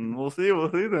 We'll see.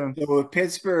 We'll see then. So if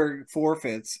Pittsburgh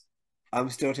forfeits, I'm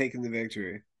still taking the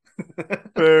victory.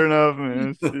 Fair enough,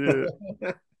 man. Shit.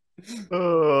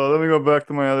 Oh, let me go back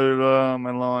to my other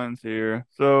my lines here.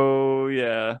 So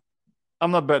yeah,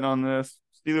 I'm not betting on this.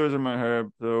 Steelers are my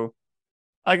herb, so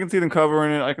I can see them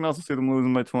covering it. I can also see them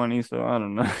losing by 20. So I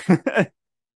don't know.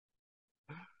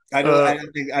 I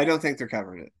uh, don't think they're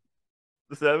covering it.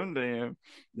 the 7, damn.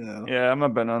 No. Yeah, I'm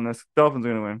not betting on this. Dolphins are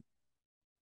gonna win.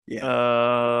 Yeah.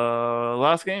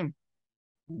 Last game,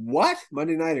 What?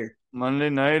 Monday Nighter. Monday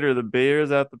night, or the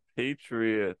Bears at the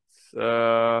Patriots.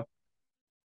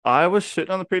 I was shitting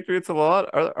on the Patriots a lot.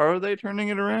 Are they turning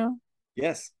it around?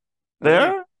 Yes. I They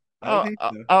think. are. I think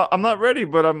so. I'm not ready,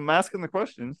 but I'm asking the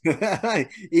questions.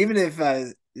 Even if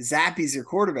Zappy's your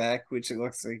quarterback, which it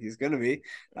looks like he's going to be,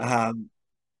 um,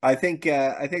 I think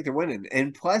they're winning.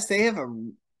 And plus, they have a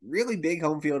really big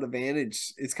home field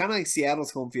advantage. It's kind of like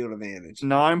Seattle's home field advantage.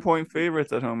 9-point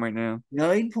favorites at home right now.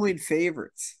 9 point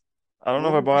favorites. I don't know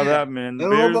if I Oh, buy yeah. that, man. I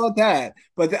don't know about that,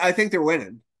 but I think they're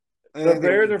winning. I The think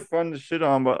they're Bears winning. are fun to shit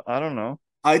on, but I don't know.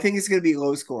 I think it's going to be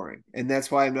low scoring, and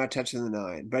that's why I'm not touching the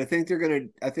 9. But I think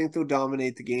they'll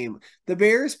dominate the game. The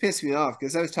Bears piss me off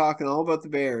because I was talking all about the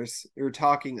Bears. They were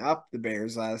talking up the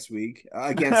Bears last week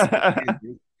against the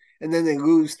Panthers, and then they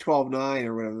lose 12-9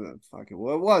 or whatever the fuck it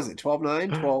was. What was it?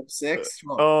 12-9, 12-6,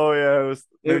 12, Oh yeah, it was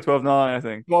maybe 12-9, I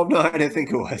think. 12-9, I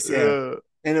think it was. Yeah. Uh,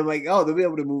 And I'm like, oh, they'll be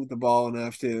able to move the ball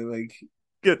enough to like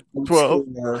get 12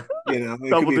 score. It could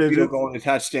double be a field digits. goal and a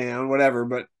touchdown, whatever.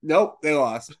 But nope, they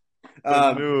lost. I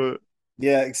Um, knew it.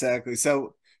 yeah, exactly.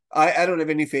 So I don't have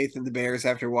any faith in the Bears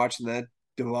after watching that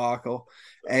debacle.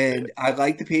 And I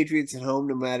like the Patriots at home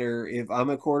no matter if I'm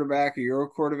a quarterback or you're a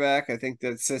quarterback. I think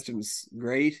that system's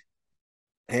great.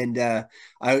 And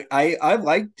I've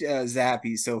liked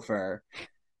Zappy so far.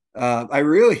 I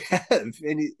really have.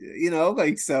 And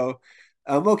like so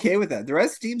I'm okay with that. The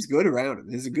rest of the team's good around him.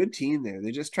 There's a good team there.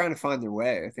 They're just trying to find their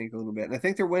way, I think, a little bit. And I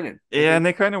think they're winning. I Yeah, think and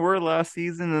they kind of were last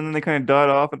season, and then they kind of died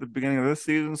off at the beginning of this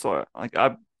season. So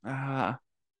uh,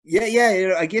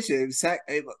 yeah, I get you.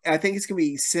 I think it's gonna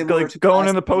be similar like to going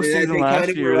in last the year. postseason They kind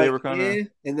last of were year, they like, were kind of eh,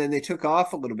 and then they took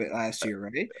off a little bit last year,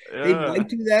 right? They yeah, might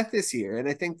do that this year, and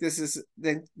I think this is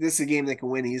a game they can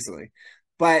win easily.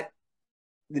 But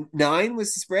the 9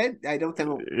 was the spread. I don't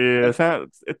think. yeah.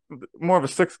 It's more of a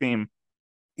six game.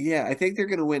 Yeah, I think they're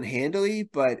gonna win handily,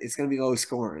 but it's gonna be low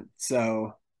scoring.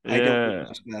 So I don't Yeah,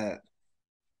 watch that.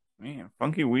 man,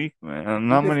 funky week, man.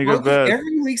 Not many good Funky, bets.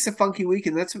 every week's a funky week,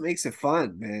 and that's what makes it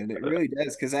fun, man. It really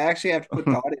does because I actually have to put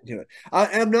thought into it.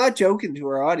 I'm not joking to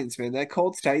our audience, man. That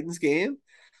Colts Titans game,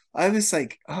 I was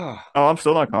like, oh, Oh, I'm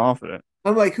still not confident.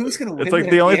 I'm like, who's gonna It's win like that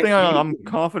the only damn thing I'm game?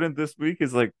 confident this week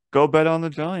is like go bet on the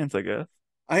Giants, I guess.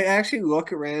 I actually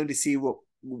look around to see what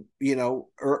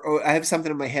or I have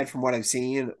something in my head from what I've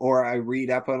seen, or I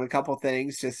read up on a couple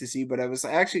things just to see. But I was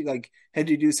actually like had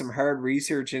to do some hard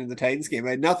research into the Titans game.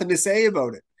 I had nothing to say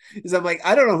about it because I'm like,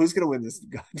 I don't know who's going to win this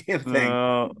goddamn thing.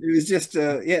 No, It was just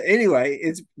yeah. Anyway,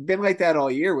 it's been like that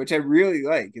all year, which I really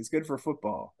like. It's good for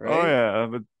football, oh right? yeah,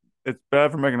 but it's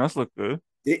bad for making us look good.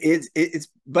 It's.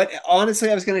 But honestly,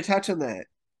 I was going to touch on that.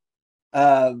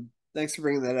 Thanks for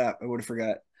bringing that up. I would have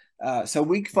forgot. So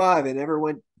week 5, I never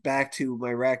went back to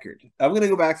my record. I'm gonna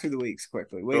go back through the weeks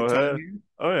quickly. Go Wait, time ahead. here.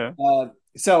 Oh yeah,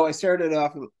 So I started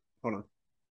off. Hold on.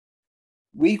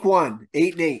 Week 1,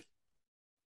 8-8.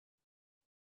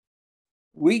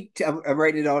 I'm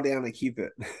writing it all down. I keep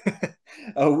it.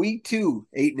 Week 2,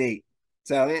 8-8.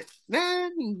 So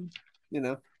you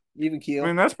know, even I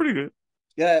mean keel. that's pretty good.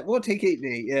 Yeah, we'll take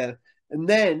 8-8. Yeah, and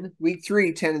then week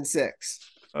 3, 10-6.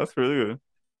 That's really good.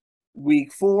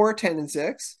 Week 4,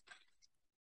 10-6.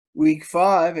 Week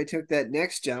 5, I took that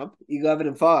next jump,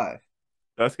 11-5.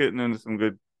 That's getting into some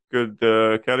good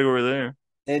category there.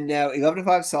 And now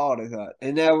 11-5 solid, I thought.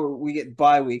 And now we get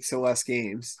bye weeks, so less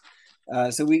games.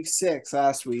 So week 6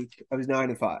 last week, I was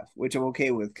 9-5, which I'm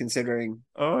okay with considering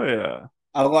Oh yeah,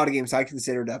 a lot of games I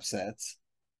considered upsets.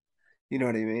 You know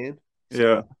what I mean?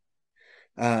 yeah.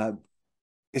 Uh,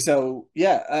 so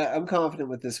yeah, I'm confident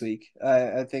with this week.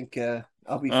 I think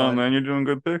I'll be Oh fine. man, you're doing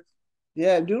good picks.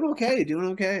 Yeah, I'm doing okay, doing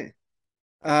okay.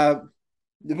 Uh,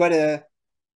 but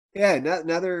yeah, not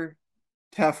another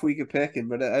tough week of picking,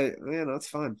 but it's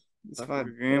fun. It's That's a fun.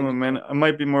 good game, but man. I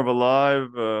might be more of a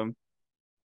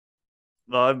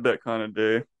live bet kind of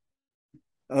day.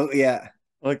 Oh yeah,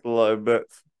 I like the live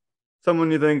bets.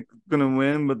 Someone you think gonna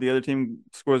win, but the other team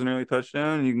scores an early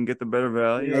touchdown, and you can get the better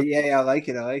value. yeah. I like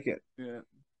it. I like it. Yeah.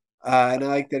 And I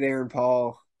like that Aaron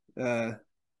Paul uh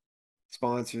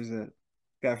sponsors it.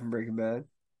 Guy from Breaking Bad.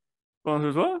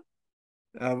 Sponsors what?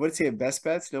 What's he? Best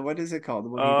Bets? No, what is it called? The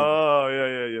one he did. Oh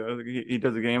yeah. He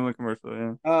does a gambling commercial.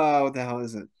 Yeah. Oh, what the hell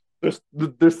is it?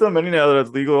 There's so many now that it's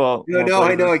legal out No, more no,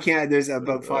 I know places. I can't. There's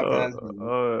about 5,000.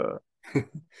 Oh yeah.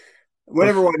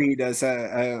 Whatever one he does,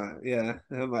 yeah,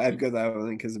 I'd go that one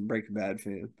because I'm a Breaking Bad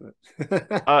fan. But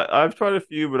I've tried a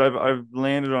few, but I've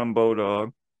landed on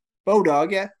Bodog.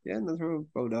 Bodog, yeah, yeah, nothing wrong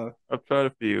with Bodog. I've tried a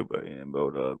few, but yeah,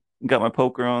 Bodog. Got my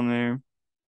poker on there.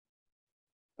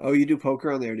 Oh, you do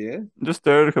poker on there, do you? Just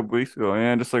started a couple weeks ago.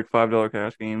 Yeah, just like $5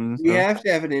 cash games and We stuff. have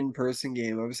to have an in-person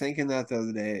game. I was thinking that the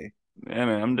other day. Yeah,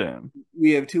 man, I'm down.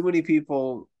 We have too many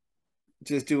people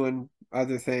just doing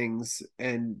other things,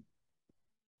 and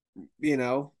you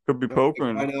know, Could be why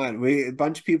pokering. not? We a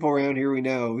bunch of people around here we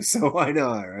know, so why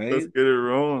not, Let's right? get it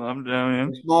rolling. I'm down,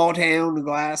 man. Small town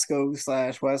Glasgow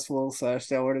slash Westville slash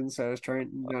Stellarton slash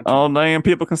Trenton, not too Oh, damn,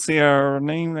 people can see our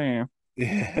name there.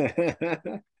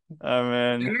 bad. Oh,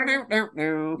 man.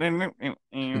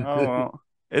 Oh, well.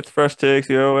 It's Fresh Takes,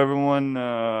 yo. Everyone,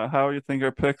 how you think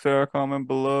our picks are? Comment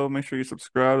below. Make sure you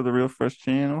subscribe to the Real Fresh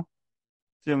channel.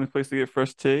 It's the only place to get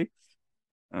fresh takes.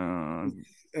 Uh,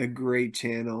 A great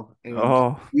channel, and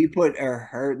oh, we put our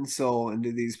heart and soul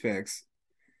into these picks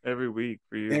every week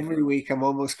for you. every week. I'm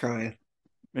almost crying.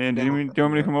 Man, No, do you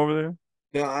want me to come over there?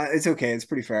 no, it's okay. It's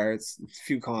pretty far. It's a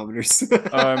few kilometers.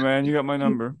 All right, man. You got my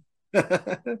number.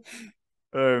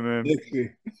 All right, man.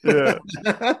 Yeah.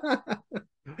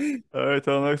 All right,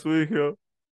 till next week, yo.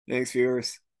 Thanks,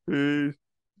 viewers. Peace.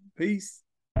 Peace.